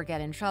actually ever get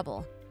in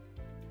trouble.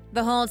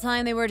 The whole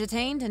time they were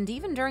detained, and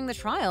even during the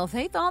trial,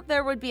 they thought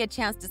there would be a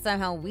chance to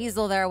somehow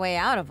weasel their way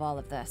out of all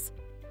of this.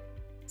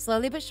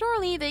 Slowly but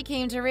surely, they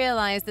came to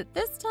realize that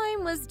this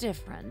time was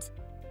different.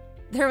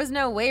 There was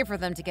no way for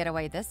them to get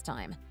away this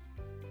time.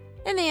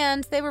 In the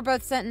end, they were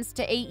both sentenced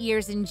to 8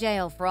 years in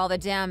jail for all the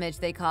damage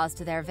they caused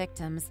to their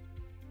victims.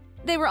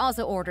 They were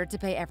also ordered to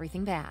pay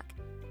everything back.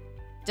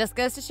 Just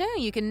goes to show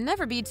you can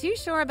never be too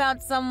sure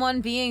about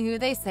someone being who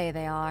they say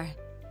they are.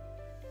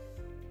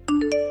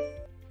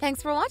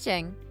 Thanks for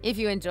watching. If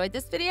you enjoyed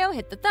this video,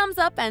 hit the thumbs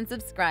up and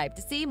subscribe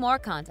to see more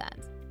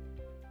content.